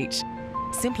Noosa Beach.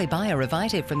 Simply buy a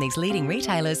Revitive from these leading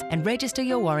retailers and register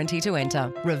your warranty to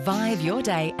enter. Revive your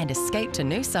day and escape to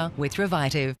Noosa with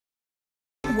Revitive.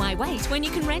 Why wait when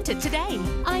you can rent it today?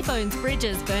 iPhones,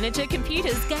 fridges, furniture,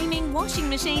 computers, gaming, washing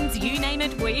machines, you name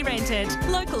it, we rent it.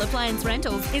 Local Appliance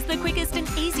Rentals is the quickest and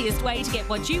easiest way to get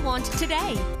what you want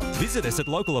today. Visit us at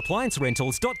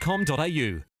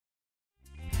localappliancerentals.com.au.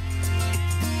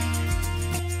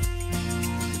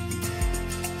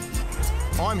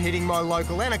 I'm hitting my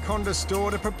local Anaconda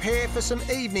store to prepare for some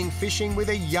evening fishing with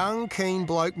a young, keen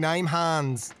bloke named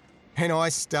Hans. And I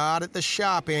start at the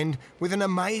sharp end with an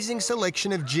amazing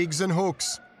selection of jigs and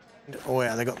hooks.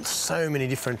 Wow, they've got so many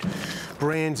different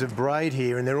brands of braid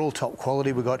here and they're all top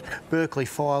quality. We've got Berkeley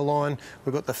Fireline,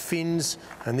 we've got the fins,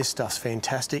 and this stuff's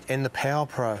fantastic, and the Power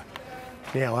Pro.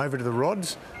 Now over to the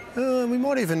rods. We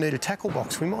might even need a tackle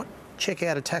box. We might check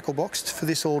out a tackle box for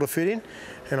this all to fit in.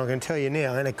 And I can tell you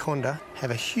now, Anaconda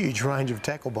have a huge range of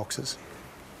tackle boxes.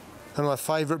 One of my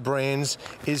favourite brands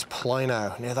is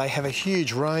Plano. Now they have a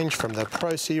huge range from the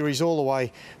Pro Series all the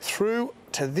way through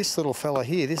to this little fella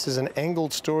here. This is an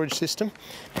angled storage system.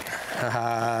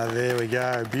 There we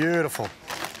go, beautiful.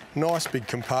 Nice big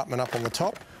compartment up on the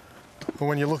top. But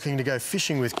when you're looking to go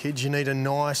fishing with kids, you need a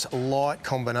nice light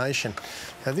combination.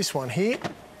 Now this one here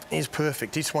is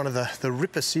perfect. It's one of the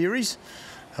Ripper series.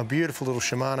 A beautiful little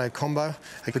Shimano combo.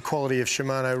 The quality of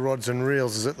Shimano rods and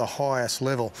reels is at the highest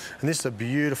level. And this is a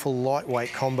beautiful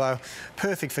lightweight combo,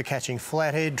 perfect for catching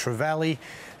flathead, trevally,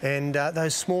 and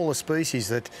those smaller species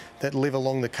that live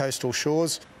along the coastal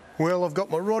shores. Well, I've got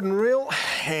my rod and reel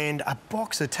and a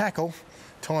box of tackle.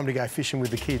 Time to go fishing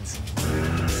with the kids.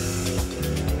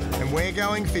 And we're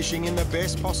going fishing in the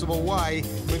best possible way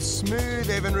with smooth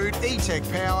Evinrude E-Tech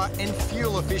power and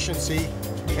fuel efficiency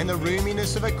and the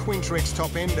roominess of a Quintrex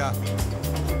top ender.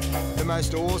 The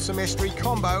most awesome estuary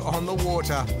combo on the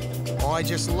water. I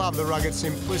just love the rugged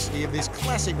simplicity of this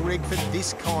classic rig for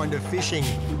this kind of fishing.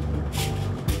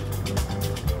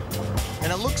 And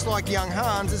it looks like young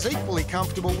Hans is equally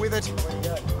comfortable with it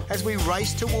as we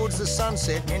race towards the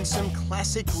sunset and some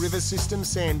classic river system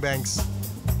sandbanks.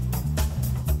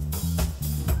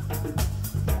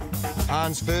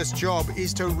 Hans' first job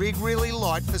is to rig really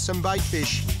light for some bait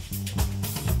fish.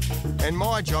 And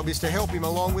my job is to help him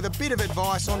along with a bit of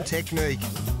advice on technique.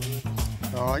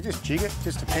 Oh, I just jig it,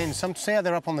 just depends. See how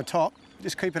they're up on the top?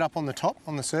 Just keep it up on the top,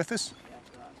 on the surface.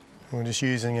 We're just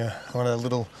using one of the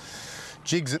little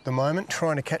jigs at the moment,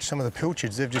 trying to catch some of the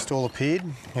pilchards. They've just all appeared,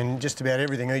 and just about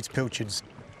everything eats pilchards.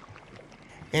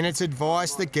 And it's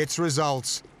advice that gets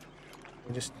results.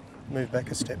 Just move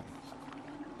back a step.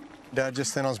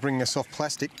 Just then I was bringing a soft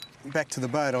plastic back to the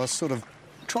boat. I was sort of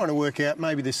trying to work out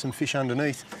maybe there's some fish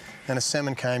underneath, and a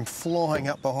salmon came flying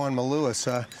up behind my lure,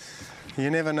 so you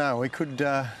never know. We could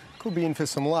be in for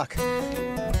some luck.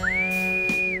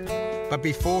 But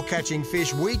before catching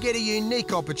fish, we get a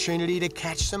unique opportunity to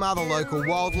catch some other local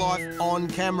wildlife on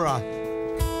camera.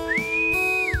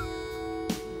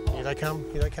 Here they come,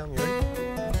 you ready?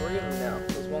 3 of them now.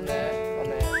 There's one there, one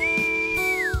there.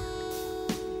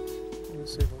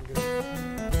 Let's see if I can get it.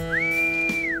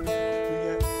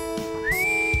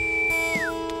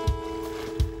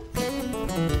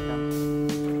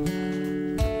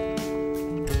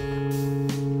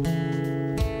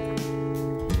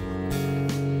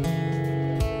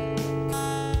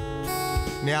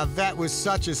 Now that was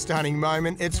such a stunning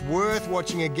moment, it's worth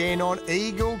watching again on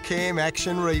Eagle Cam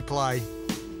Action Replay.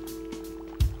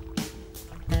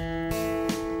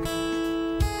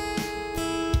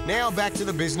 Now back to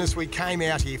the business we came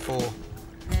out here for.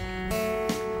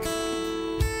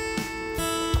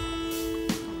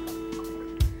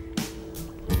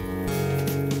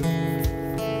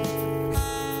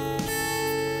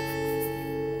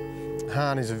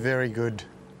 Han is a very good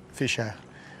fisher.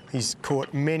 He's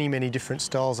caught many, many different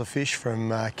styles of fish, from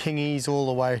kingies all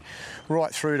the way right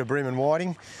through to bream and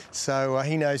whiting. So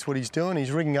he knows what he's doing.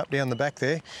 He's rigging up down the back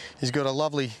there. He's got a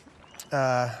lovely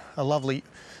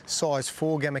size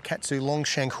 4 Gamakatsu long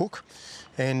shank hook,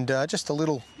 and just a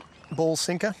little ball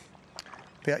sinker,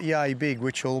 about yay big,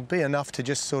 which will be enough to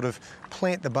just sort of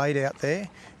plant the bait out there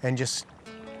and just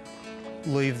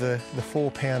leave the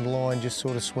 4-pound line just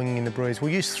sort of swinging in the breeze.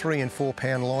 We use 3 and 4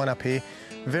 pound line up here.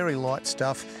 Very light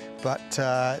stuff, but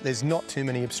there's not too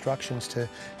many obstructions to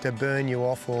burn you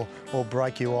off or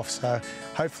break you off. So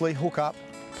hopefully hook up,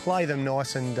 play them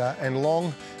nice and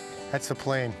long. That's the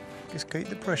plan. Just keep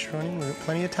the pressure on him, we've got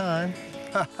plenty of time.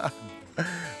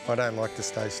 I don't like to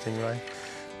stay stingray.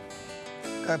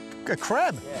 A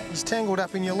crab, yeah. He's tangled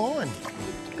up in your line.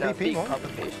 No, big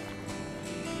copperfish.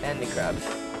 And the crab.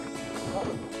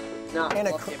 No,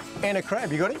 and a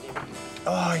crab, you got him?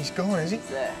 Oh, he's gone, is he? He's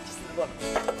there, just at the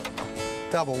bottom.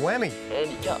 Double whammy. And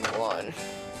he jumped the line.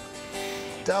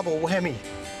 Double whammy.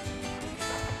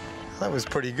 That was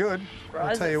pretty good.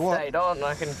 I'll tell you what. Stayed on,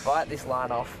 I can bite this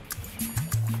line off.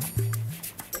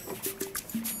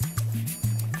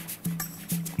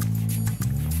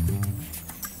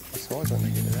 The size when they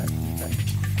get to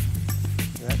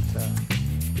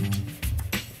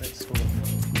that sort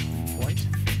of weight.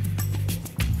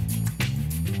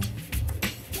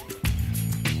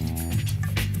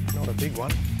 Not a big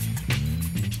one.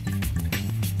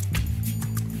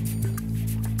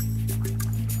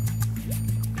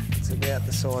 It's about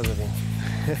the size of him.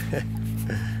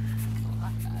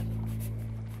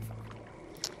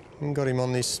 And got him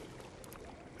on this,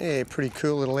 yeah, pretty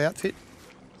cool little outfit.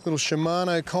 Little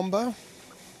Shimano combo.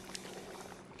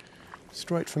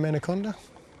 Straight from Anaconda.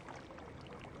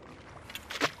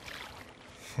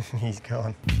 He's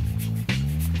gone.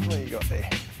 What you got there?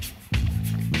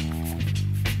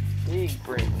 Big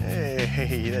bream.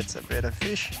 Hey, that's a better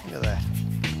fish. Look at that.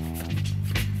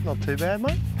 Not too bad,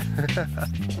 mate.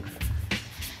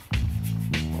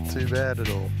 Not too bad at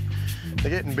all. They're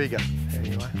getting bigger.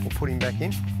 Anyway, we'll put him back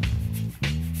in.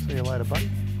 See you later, buddy.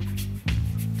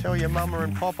 Tell your mama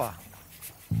and papa.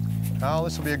 Oh,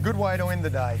 this will be a good way to end the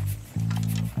day.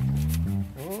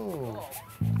 Ooh.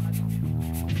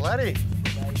 Flatty.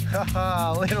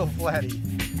 Haha, little flatty.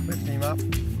 Lift him up.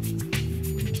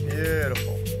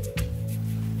 Beautiful.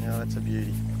 Now that's a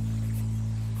beauty.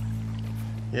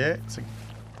 Yeah, it's a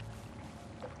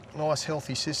nice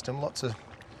healthy system. Lots of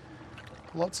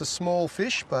small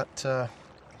fish, but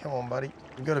come on, buddy.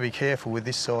 You've got to be careful with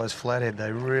this size flathead.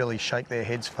 They really shake their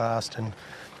heads fast, and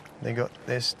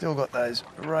they've still got those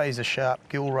razor sharp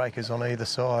gill rakers on either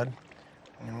side.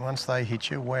 And once they hit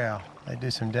you, wow, they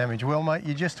do some damage. Well, mate,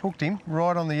 you just hooked him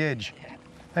right on the edge. Yeah.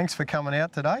 Thanks for coming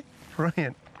out today.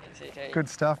 Brilliant. Good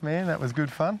stuff, man. That was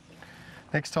good fun.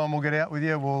 Next time we'll get out with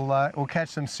you, we'll catch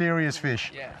some serious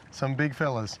fish. Yeah. Some big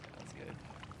fellas. That's good.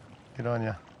 Good on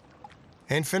you.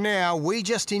 And for now, we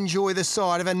just enjoy the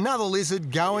sight of another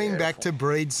lizard going back to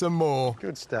breed some more.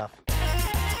 Good stuff.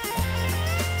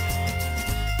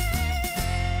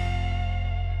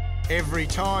 Every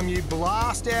time you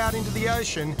blast out into the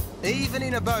ocean, even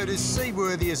in a boat as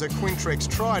seaworthy as a Quintrex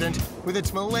Trident with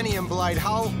its Millennium Blade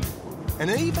hull, and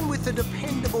even with the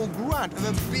dependable grunt of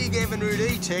a big Evinrude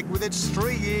E-Tech with its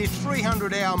 3-year,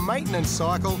 300-hour maintenance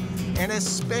cycle, and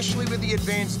especially with the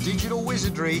advanced digital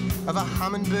wizardry of a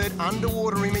Humminbird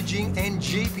underwater imaging and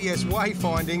GPS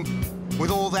wayfinding, with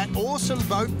all that awesome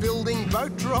boat building,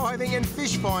 boat driving and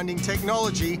fish finding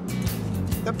technology,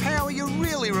 the power you're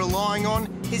really relying on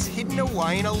is hidden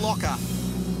away in a locker.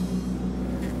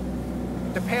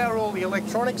 To power all the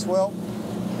electronics, well,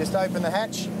 just open the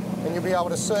hatch, and you'll be able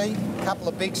to see a couple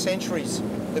of big centuries,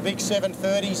 the big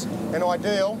 730s, and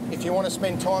ideal if you want to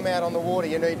spend time out on the water.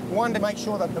 You need one to make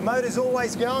sure that the motor's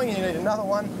always going, and you need another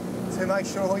one to make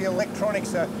sure all your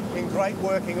electronics are in great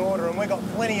working order. And we've got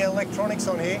plenty of electronics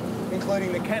on here,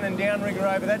 including the Cannon downrigger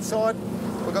over that side.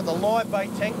 We've got the live bait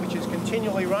tank, which is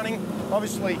continually running.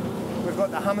 Obviously, we've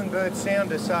got the Hummingbird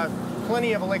sounder, so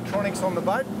plenty of electronics on the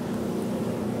boat,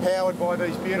 powered by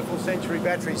these beautiful Century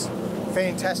batteries.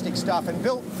 Fantastic stuff, and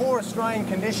built for Australian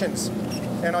conditions.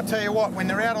 And I tell you what, when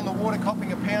they're out on the water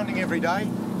copping and pounding every day,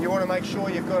 you want to make sure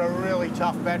you've got a really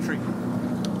tough battery.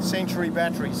 Century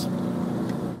batteries.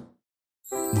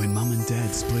 When Mum and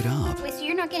Dad split up, Wait, so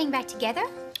you're not getting back together?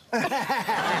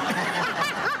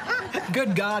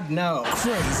 Good God, no.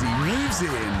 Crazy moves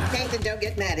in. Nathan, don't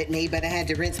get mad at me, but I had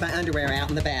to rinse my underwear out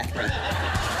in the bathroom.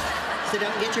 So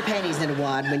don't get your panties in a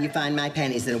wad when you find my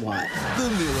panties in a wad. The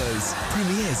Millers.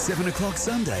 Premieres 7 o'clock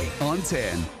Sunday on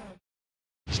 10.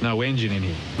 There's no engine in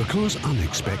here. Because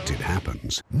unexpected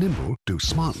happens, Nimble do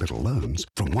smart little loans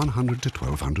from $100 to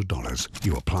 $1,200.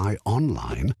 You apply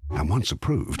online, and once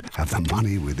approved, have the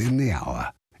money within the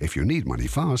hour. If you need money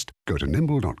fast, go to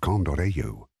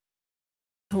nimble.com.au.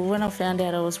 When I found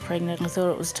out I was pregnant, I thought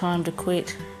it was time to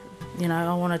quit. You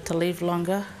know, I wanted to live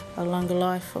longer, a longer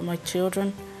life for my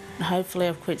children. And hopefully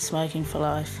I've quit smoking for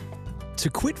life. To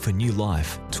quit for new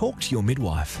life, talk to your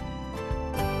midwife.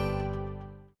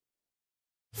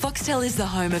 Foxtel is the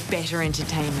home of better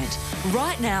entertainment.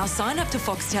 Right now, sign up to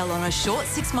Foxtel on a short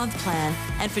 6-month plan,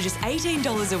 and for just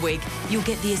 $18 a week, you'll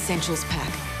get the Essentials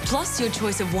Pack, plus your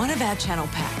choice of one of our channel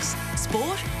packs,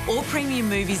 sport or premium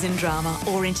movies and drama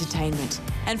or entertainment.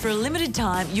 And for a limited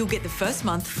time, you'll get the first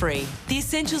month free. The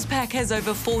Essentials Pack has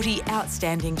over 40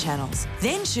 outstanding channels.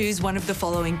 Then choose one of the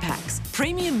following packs: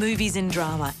 premium movies and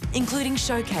drama, including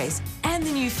Showcase and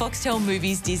the new Foxtel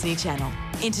Movies Disney Channel,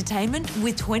 entertainment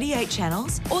with 28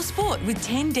 channels, or sport with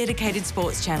 10 dedicated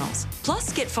sports channels.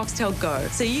 Plus, get Foxtel Go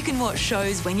so you can watch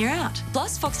shows when you're out.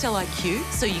 Plus, Foxtel IQ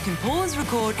so you can pause,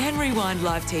 record and rewind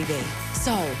live TV.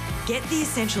 So, get the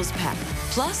Essentials Pack.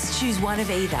 Plus, choose one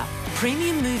of either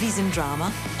premium movies and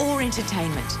drama or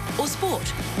entertainment or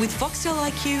sport with Foxtel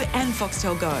IQ and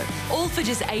Foxtel Go. All for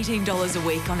just $18 a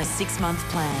week on a 6-month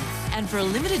plan. And for a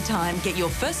limited time, get your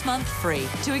first month free.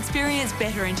 To experience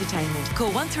better entertainment,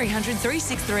 call 1300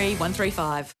 363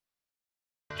 135.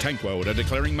 Tank World are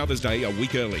declaring Mother's Day a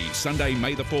week early. Sunday,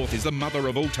 May the 4th is the mother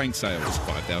of all tank sales.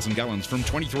 5,000 gallons from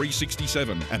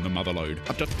 $23.67. And the mother load,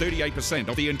 up to 38%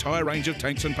 off the entire range of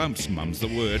tanks and pumps. Mum's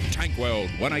the word. Tank World,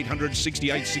 1-800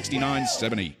 68 69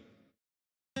 70.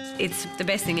 It's the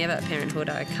best thing ever, parenthood.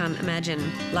 I can't imagine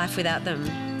life without them.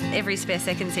 Every spare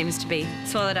second seems to be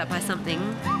swallowed up by something.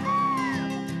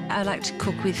 I like to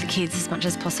cook with the kids as much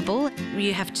as possible.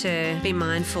 You have to be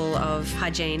mindful of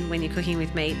hygiene when you're cooking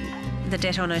with meat. The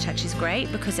Dettol No Touch is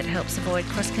great because it helps avoid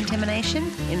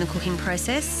cross-contamination in the cooking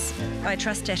process. I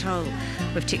trust Dettol.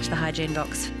 We've ticked the hygiene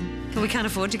box. We can't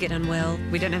afford to get unwell.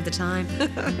 We don't have the time.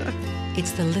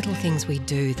 It's the little things we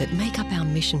do that make up our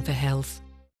mission for health.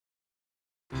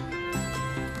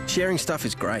 Sharing stuff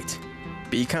is great,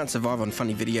 but you can't survive on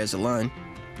funny videos alone.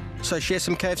 So share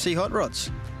some KFC Hot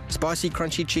Rods. Spicy,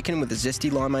 crunchy chicken with a zesty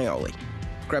lime aioli.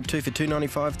 Grab 2 for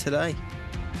 $2.95 today.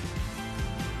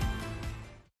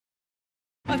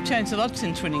 I've changed a lot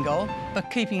since winning gold, but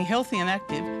keeping healthy and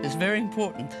active is very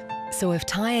important. So if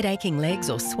tired, aching legs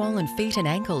or swollen feet and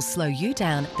ankles slow you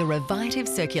down, the Revitive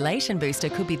Circulation Booster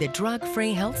could be the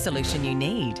drug-free health solution you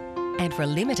need. And for a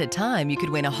limited time, you could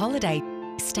win a holiday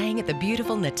staying at the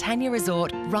beautiful Netanya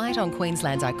Resort right on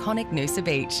Queensland's iconic Noosa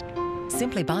Beach.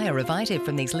 Simply buy a Revitive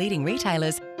from these leading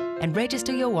retailers and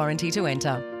register your warranty to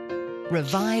enter.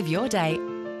 Revive your day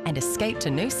and escape to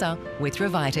Noosa with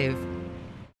Revitive.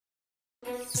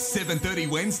 7:30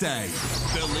 Wednesday,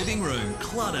 The Living Room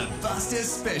Clutter Buster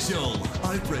Special.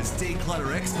 Oprah's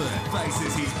declutter expert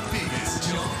faces his biggest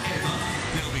job ever.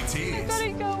 There'll be tears,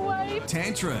 Gotta go away.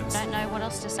 tantrums, Don't know what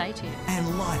else to say to you.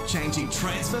 and life-changing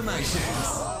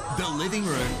transformations. The Living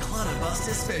Room Clutter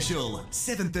Buster Special,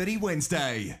 7:30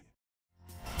 Wednesday.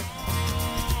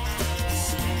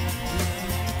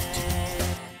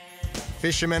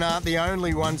 Fishermen aren't the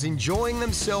only ones enjoying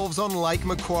themselves on Lake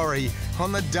Macquarie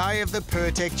on the day of the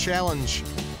Pirtek Challenge.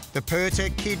 The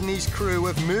Pirtek kid and his crew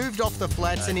have moved off the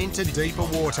flats and into deeper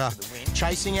water,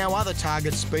 chasing our other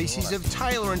target species of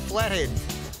tailor and flathead.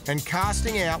 And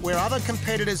casting out where other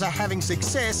competitors are having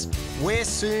success, we're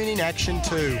soon in action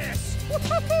too.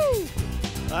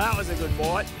 That was a good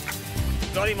bite.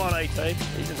 Got him on ET.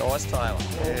 He's a nice tailor.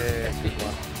 Yeah, big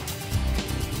one.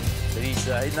 But he's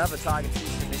another target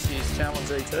fish in this year's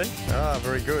challenge, ET. Ah,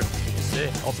 very good. Good to see.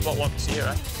 I'll spot one this year,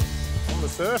 eh? on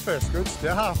the surface. Good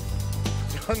stuff.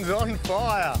 John's on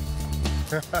fire.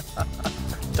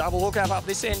 Double hook up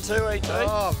this end too, ET.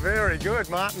 Oh, very good.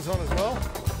 Martin's on as well.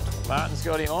 Martin's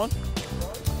got him on.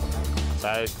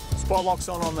 So spot lock's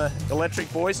on the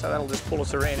electric buoy, so that'll just pull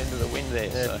us around into the wind there.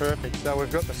 Yeah, perfect. So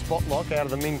we've got the spot lock out of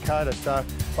the Minn Kota. So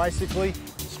basically,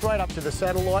 straight up to the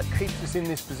satellite, keeps us in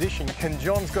this position. And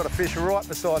John's got a fish right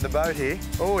beside the boat here.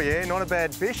 Oh yeah, not a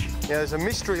bad fish. Now there's a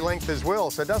mystery length as well,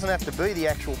 so it doesn't have to be the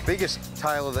actual biggest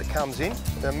tailor that comes in.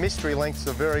 The mystery length's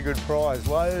a very good prize.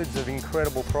 Loads of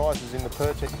incredible prizes in the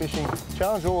Pirtek Fishing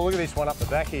Challenge. Oh, look at this one up the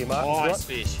back here, Martin. Nice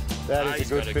fish. That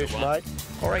is a good fish, mate.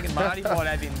 I reckon Marty might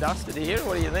have him dusted here.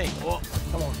 What do you think? Oh,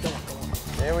 come on.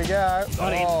 There we go.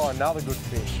 Got him. Oh, another good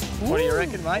fish. What do you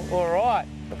reckon, mate? All right.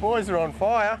 The boys are on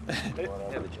fire.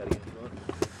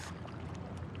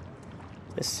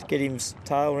 Let's get his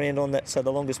tail round on that, so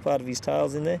the longest part of his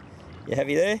tail's in there. You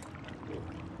happy there?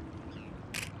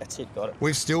 That's it, got it.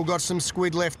 We've still got some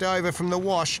squid left over from the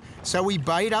wash, so we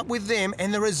bait up with them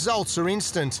and the results are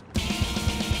instant.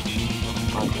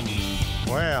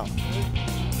 Wow.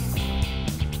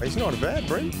 He's not bad,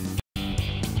 Brent.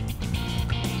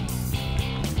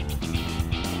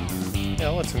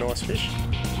 Yeah, that's a nice fish.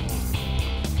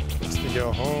 Let's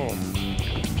go home.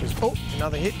 Oh,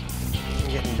 another hit. I'm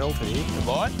getting belted here. A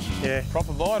bite? Yeah.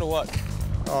 Proper bite or what?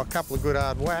 Oh, a couple of good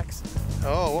hard whacks.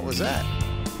 Oh, what was that?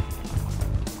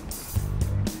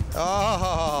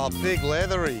 Oh, big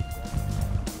leathery.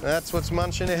 That's what's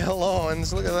munching our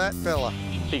lines. Look at that fella.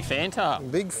 Big fantail.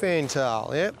 Big fantail,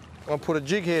 yep. I'll put a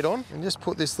jig head on and just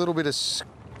put this little bit of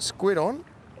squid on.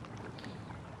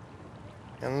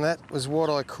 And that was what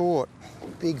I caught.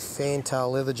 Big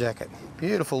fantail leather jacket.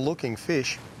 Beautiful looking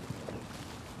fish.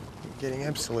 Getting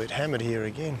absolute hammered here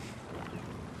again.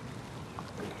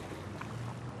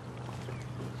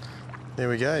 There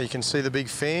we go, you can see the big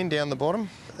fan down the bottom.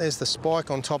 There's the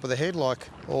spike on top of the head like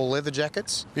all leather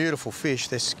jackets. Beautiful fish,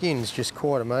 their skin's just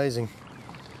quite amazing.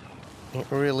 It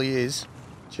really is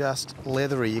just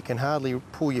leathery. You can hardly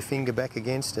pull your finger back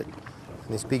against it. And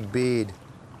this big beard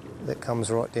that comes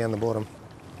right down the bottom.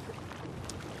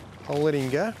 I'll let him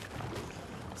go.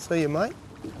 See you, mate.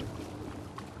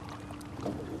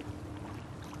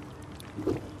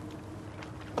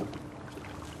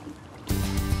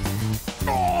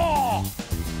 Oh!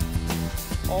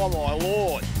 Oh my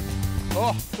Lord.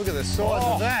 Oh, look at the size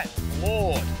of that.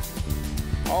 Lord.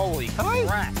 Holy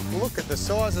crap. Look at the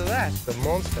size of that. The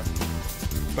monster.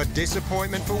 But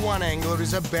disappointment for one angler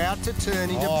is about to turn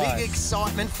into big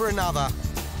excitement for another.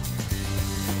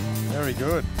 Very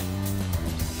good.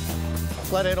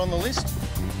 Flathead on the list.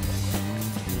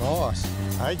 Nice.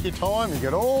 Take your time, you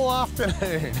got all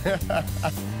afternoon.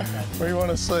 We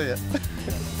want to see it.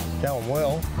 Going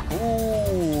well.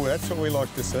 Ooh, that's what we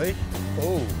like to see.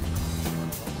 Ooh.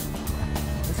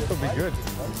 This could be good.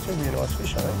 This could be a nice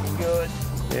fish, I think. Good.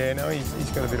 Yeah, no,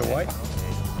 he's got a bit of weight.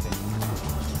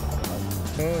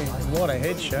 Oh, a lot of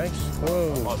head shakes.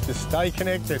 Whoa, just stay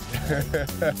connected.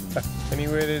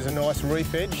 Anywhere there's a nice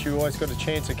reef edge, you always got a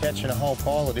chance of catching a whole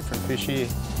pile of different fish here.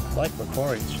 Lake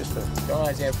Macquarie, it's just a...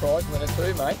 Guys, our prize winner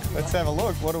too, mate. Let's have a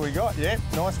look. What do we got? Yep,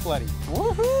 nice bloody.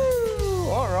 Woohoo!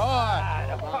 All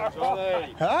right.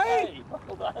 Hey?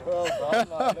 Well done, mate.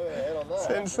 Look ahead on that.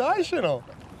 Sensational.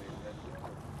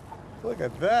 Look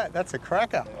at that. That's a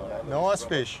cracker. Nice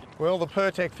fish. Well, the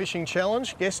Pirtek Fishing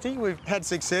Challenge, Guesty, we've had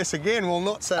success again. Well,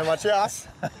 not so much us.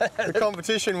 The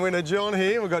competition winner, John,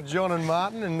 here. We've got John and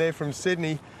Martin, and they're from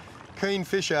Sydney. Keen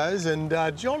fishers, and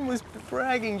John was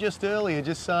bragging just earlier,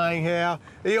 just saying how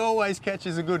he always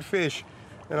catches a good fish.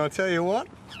 And I tell you what,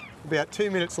 about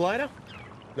 2 minutes later,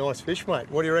 nice fish, mate.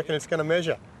 What do you reckon it's going to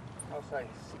measure? I'll say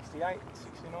 68,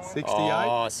 69. 68?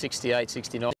 Oh, 68,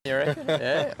 69, you reckon?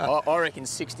 Yeah. I reckon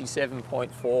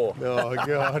 67.4. Oh,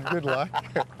 God, good luck.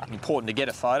 Important to get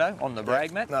a photo on the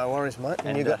brag mat. No worries, mate.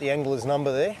 And you got the angler's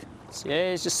number there?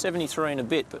 Yeah, it's just 73 and a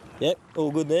bit, but yep, all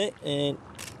good there. And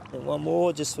one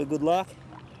more, just for good luck.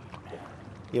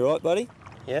 You right, buddy?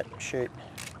 Yep, shoot.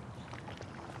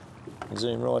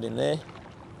 Zoom right in there.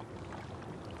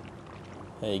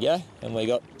 There you go. And we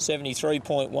got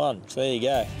 73.1. So there you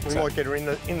go. We might get her in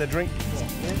the drink.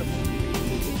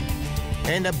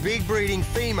 And a big breeding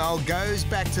female goes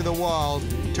back to the wild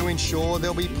to ensure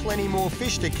there'll be plenty more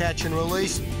fish to catch and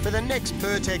release for the next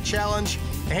Pirtek Challenge,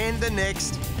 and the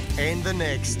next, and the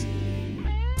next.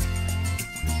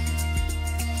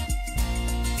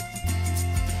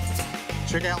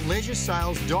 Check out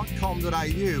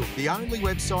leisuresales.com.au, the only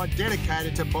website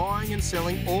dedicated to buying and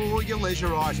selling all your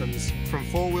leisure items, from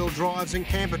four-wheel drives and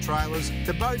camper trailers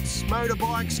to boats,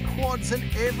 motorbikes, quads and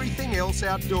everything else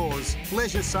outdoors.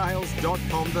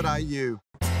 leisuresales.com.au.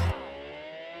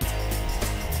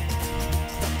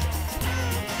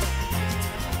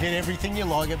 Get everything you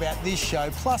like about this show,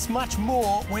 plus much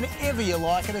more, whenever you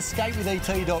like at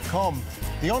escapewithet.com.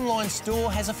 The online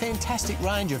store has a fantastic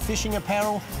range of fishing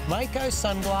apparel, Mako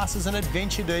sunglasses and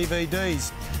adventure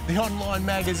DVDs. The online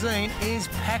magazine is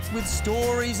packed with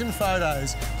stories and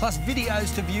photos, plus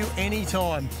videos to view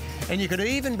anytime. And you could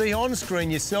even be on screen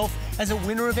yourself as a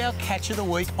winner of our Catch of the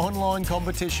Week online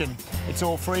competition. It's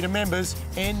all free to members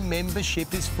and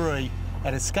membership is free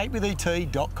at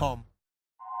escapewithet.com.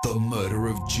 The murder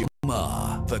of Jim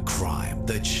Marr, the crime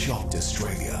that shocked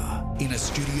Australia. In a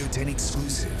Studio 10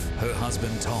 exclusive, her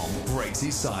husband Tom breaks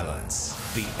his silence.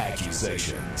 The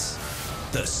accusations,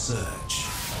 the search,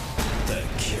 the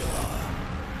killer.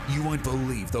 You won't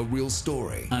believe the real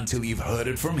story until you've heard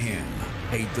it from him.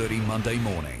 8:30 Monday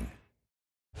morning.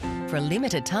 For a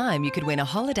limited time, you could win a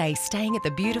holiday staying at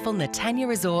the beautiful Netanya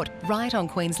Resort right on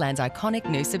Queensland's iconic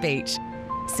Noosa Beach.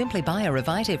 Simply buy a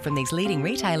Revitive from these leading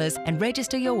retailers and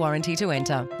register your warranty to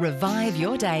enter. Revive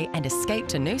your day and escape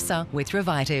to Noosa with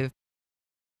Revitive.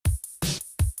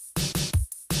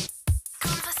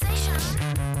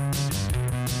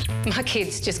 My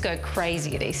kids just go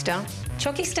crazy at Easter.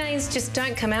 Chalky stains just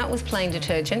don't come out with plain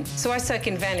detergent, so I soak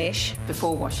in Vanish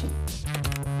before washing.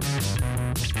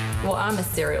 Well, I'm a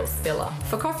serial spiller.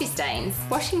 For coffee stains,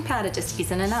 washing powder just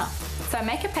isn't enough. So I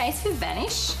make a paste with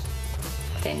Vanish,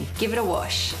 then give it a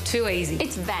wash. Too easy.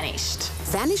 It's vanished.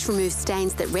 Vanish removes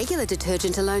stains that regular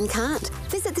detergent alone can't.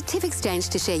 Visit the Tip Exchange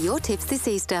to share your tips this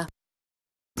Easter.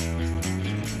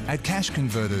 At Cash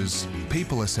Converters,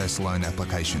 people assess loan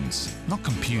applications, not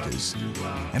computers.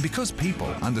 And because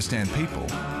people understand people,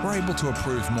 we're able to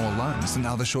approve more loans than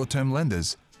other short-term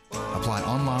lenders. Apply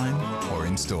online or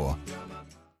in-store.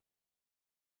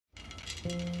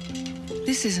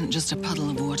 This isn't just a puddle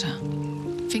of water.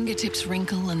 Fingertips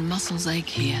wrinkle and muscles ache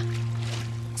here.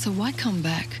 So why come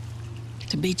back?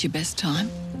 To beat your best time?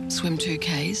 Swim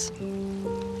 2Ks?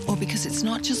 Or because it's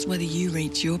not just whether you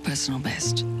reach your personal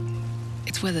best,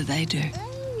 it's whether they do.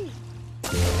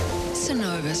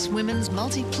 Synovus Women's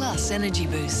Multi Plus Energy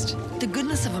Boost. The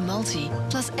goodness of a multi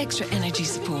plus extra energy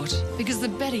support. Because the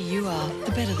better you are,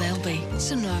 the better they'll be.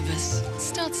 Synovus.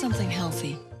 Start something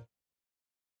healthy.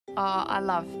 Oh, I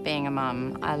love being a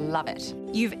mum. I love it.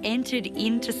 You've entered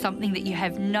into something that you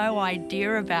have no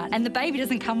idea about, and the baby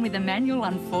doesn't come with a manual,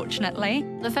 unfortunately.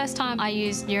 The first time I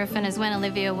used Nurofen is when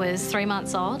Olivia was 3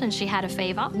 months old and she had a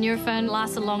fever. Nurofen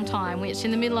lasts a long time, which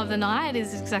in the middle of the night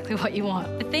is exactly what you want.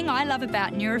 The thing I love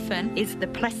about Nurofen is the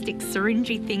plastic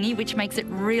syringy thingy, which makes it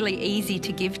really easy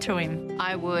to give to him.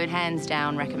 I would hands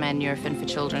down recommend Nurofen for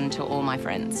children to all my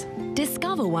friends.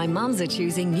 Discover why mums are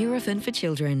choosing Nurofen for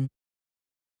children.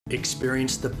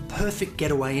 Experience the perfect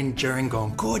getaway in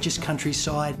Gerringong. Gorgeous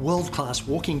countryside, world-class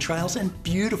walking trails and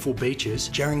beautiful beaches.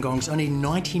 Gerringong's only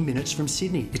 90 minutes from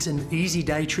Sydney. It's an easy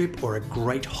day trip or a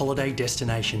great holiday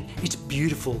destination. It's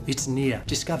beautiful, it's near.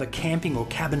 Discover camping or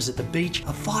cabins at the beach,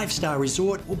 a 5-star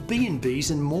resort or B&Bs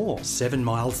and more. 7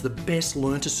 Miles, the best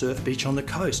learn-to-surf beach on the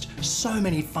coast. So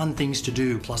many fun things to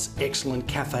do, plus excellent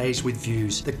cafes with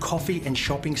views. The coffee and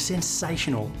shopping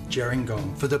sensational.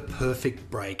 Gerringong for the perfect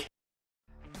break.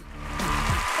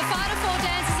 The final 4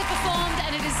 dances are performed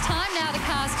and it is time now to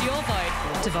cast your vote.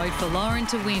 To vote for Lauren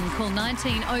to win, call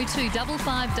 1902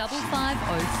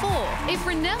 555504. If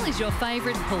Renelle is your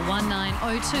favourite, call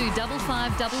 1902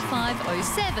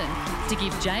 555507. To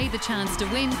give Jay the chance to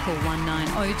win, call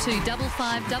 1902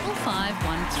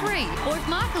 555513. Or if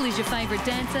Michael is your favourite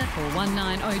dancer, call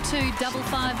 1902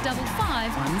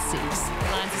 555516.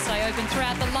 Lines will stay open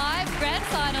throughout the live grand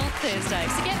final Thursday,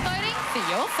 so get voting for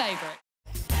your favourite.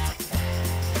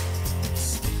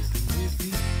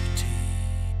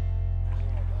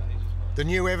 The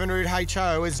new Evinrude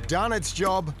HO has done its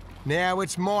job. Now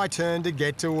it's my turn to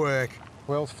get to work.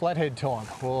 Well, it's flathead time.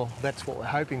 Well, that's what we're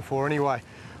hoping for anyway.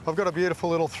 I've got a beautiful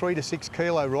little 3 to 6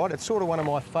 kilo rod. It's sort of one of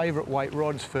my favourite weight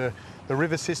rods for the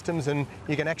river systems, and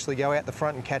you can actually go out the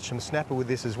front and catch some snapper with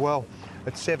this as well.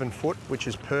 It's 7 foot, which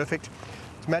is perfect.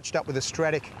 It's matched up with a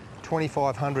Stratic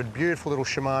 2500, beautiful little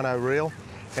Shimano reel.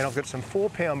 And I've got some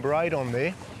 4-pound braid on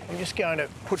there. I'm just going to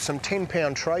put some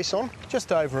 10-pound trace on,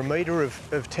 just over a metre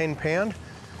of 10 pound.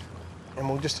 And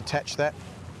we'll just attach that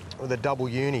with a double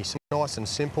uni. So nice and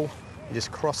simple. You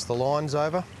just cross the lines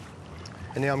over.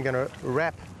 And now I'm going to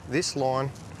wrap this line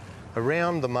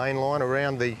around the main line,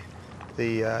 around the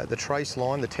trace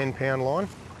line, the 10-pound line,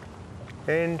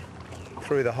 and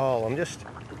through the hole. I'm just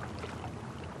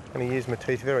going to use my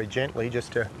teeth very gently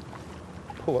just to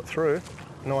pull it through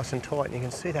nice and tight. And you can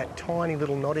see that tiny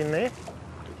little knot in there.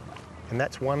 And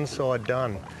that's one side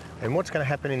done. And what's going to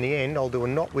happen in the end, I'll do a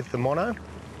knot with the mono,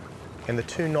 and the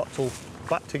 2 knots will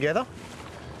butt together,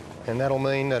 and that'll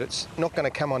mean that it's not going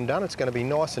to come undone, it's going to be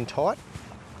nice and tight.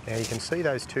 Now you can see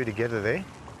those two together there.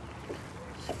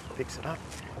 Fix it up.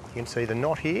 You can see the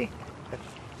knot here. So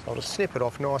I'll just snip it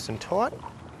off nice and tight.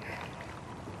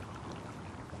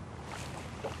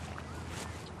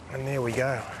 And there we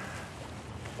go.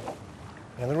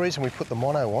 Now the reason we put the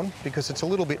mono on, because it's a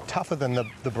little bit tougher than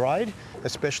the braid,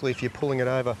 especially if you're pulling it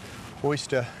over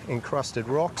oyster encrusted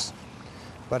rocks,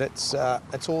 but it's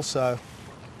also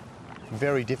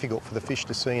very difficult for the fish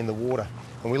to see in the water.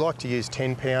 And we like to use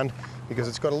 10 pound because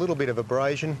it's got a little bit of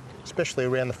abrasion, especially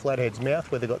around the flathead's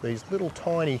mouth where they've got these little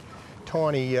tiny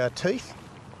teeth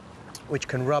which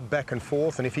can rub back and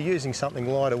forth, and if you're using something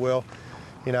lighter, well,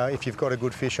 you know, if you've got a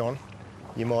good fish on,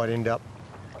 you might end up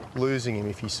losing him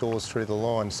if he saws through the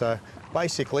line. So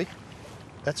basically,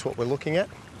 that's what we're looking at.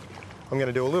 I'm going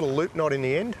to do a little loop knot in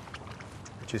the end,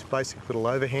 which is basically a little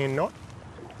overhand knot.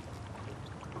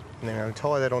 And then I'm going to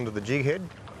tie that onto the jig head.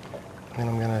 And then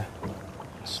I'm going to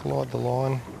slide the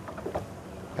line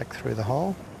back through the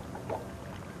hole.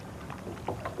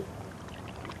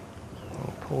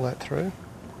 I'll pull that through.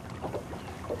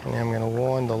 And now I'm going to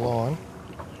wind the line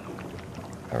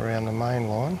around the main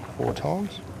line 4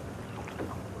 times.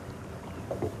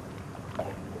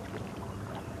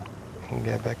 And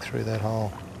go back through that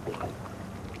hole.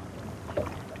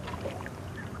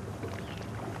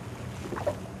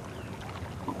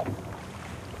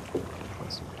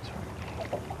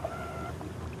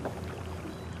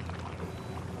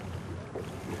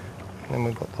 Then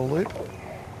we've got the loop.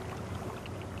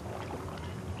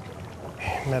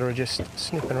 Matter of just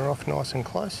snipping her off nice and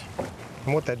close.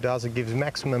 And what that does, it gives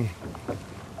maximum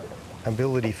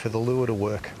ability for the lure to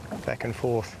work back and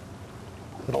forth.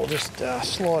 But I'll just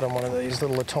slide on one of these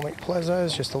little atomic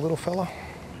plazos, just a little fella.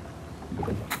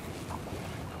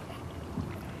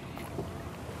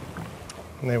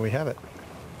 And there we have it.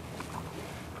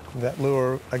 Give that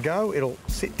lure a go, it'll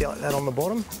sit like that on the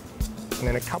bottom, and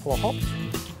then a couple of hops.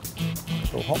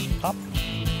 It'll hop up,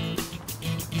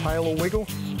 tail will wiggle,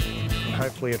 and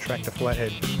hopefully attract a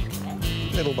flathead.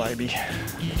 Little baby.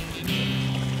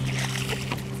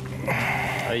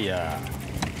 Oh yeah.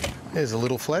 There's a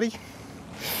little flatty.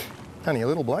 Only a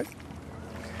little bloke.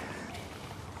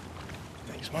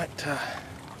 Thanks, mate.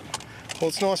 Well,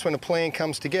 it's nice when a plan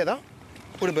comes together.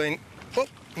 Would have been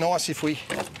nice if we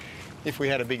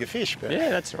had a bigger fish, but yeah,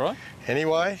 that's all right.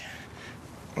 Anyway,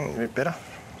 a bit better.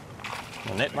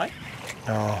 The net, mate.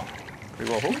 Oh,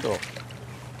 pretty well hooked, or?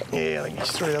 Yeah, I think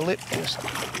he's through the lip.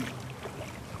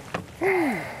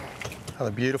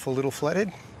 Another beautiful little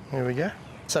flathead. There we go.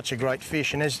 Such a great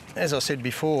fish, and as I said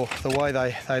before, the way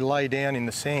they lay down in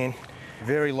the sand,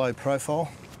 very low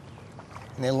profile,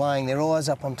 and they're laying their eyes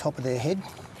up on top of their head.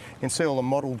 You can see all the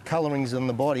mottled colourings on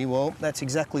the body. Well, that's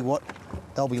exactly what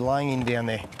they'll be laying in down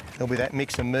there. There'll be that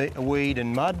mix of weed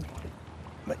and mud.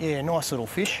 But yeah, nice little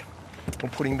fish.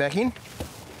 We'll put him back in.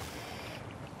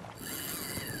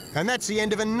 And that's the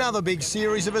end of another big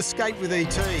series of Escape with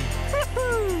ET.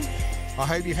 I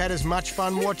hope you've had as much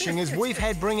fun watching as we've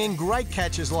had bringing great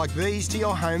catches like these to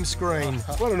your home screen.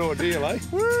 What an ordeal, eh?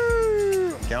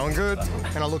 Woo! Going good.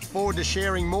 And I look forward to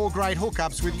sharing more great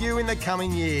hookups with you in the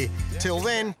coming year. Till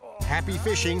then, happy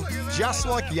fishing, just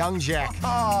like young Jack.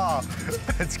 Oh,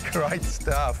 that's great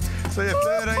stuff. See a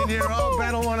 13-year-old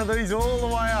battle one of these all the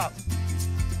way up.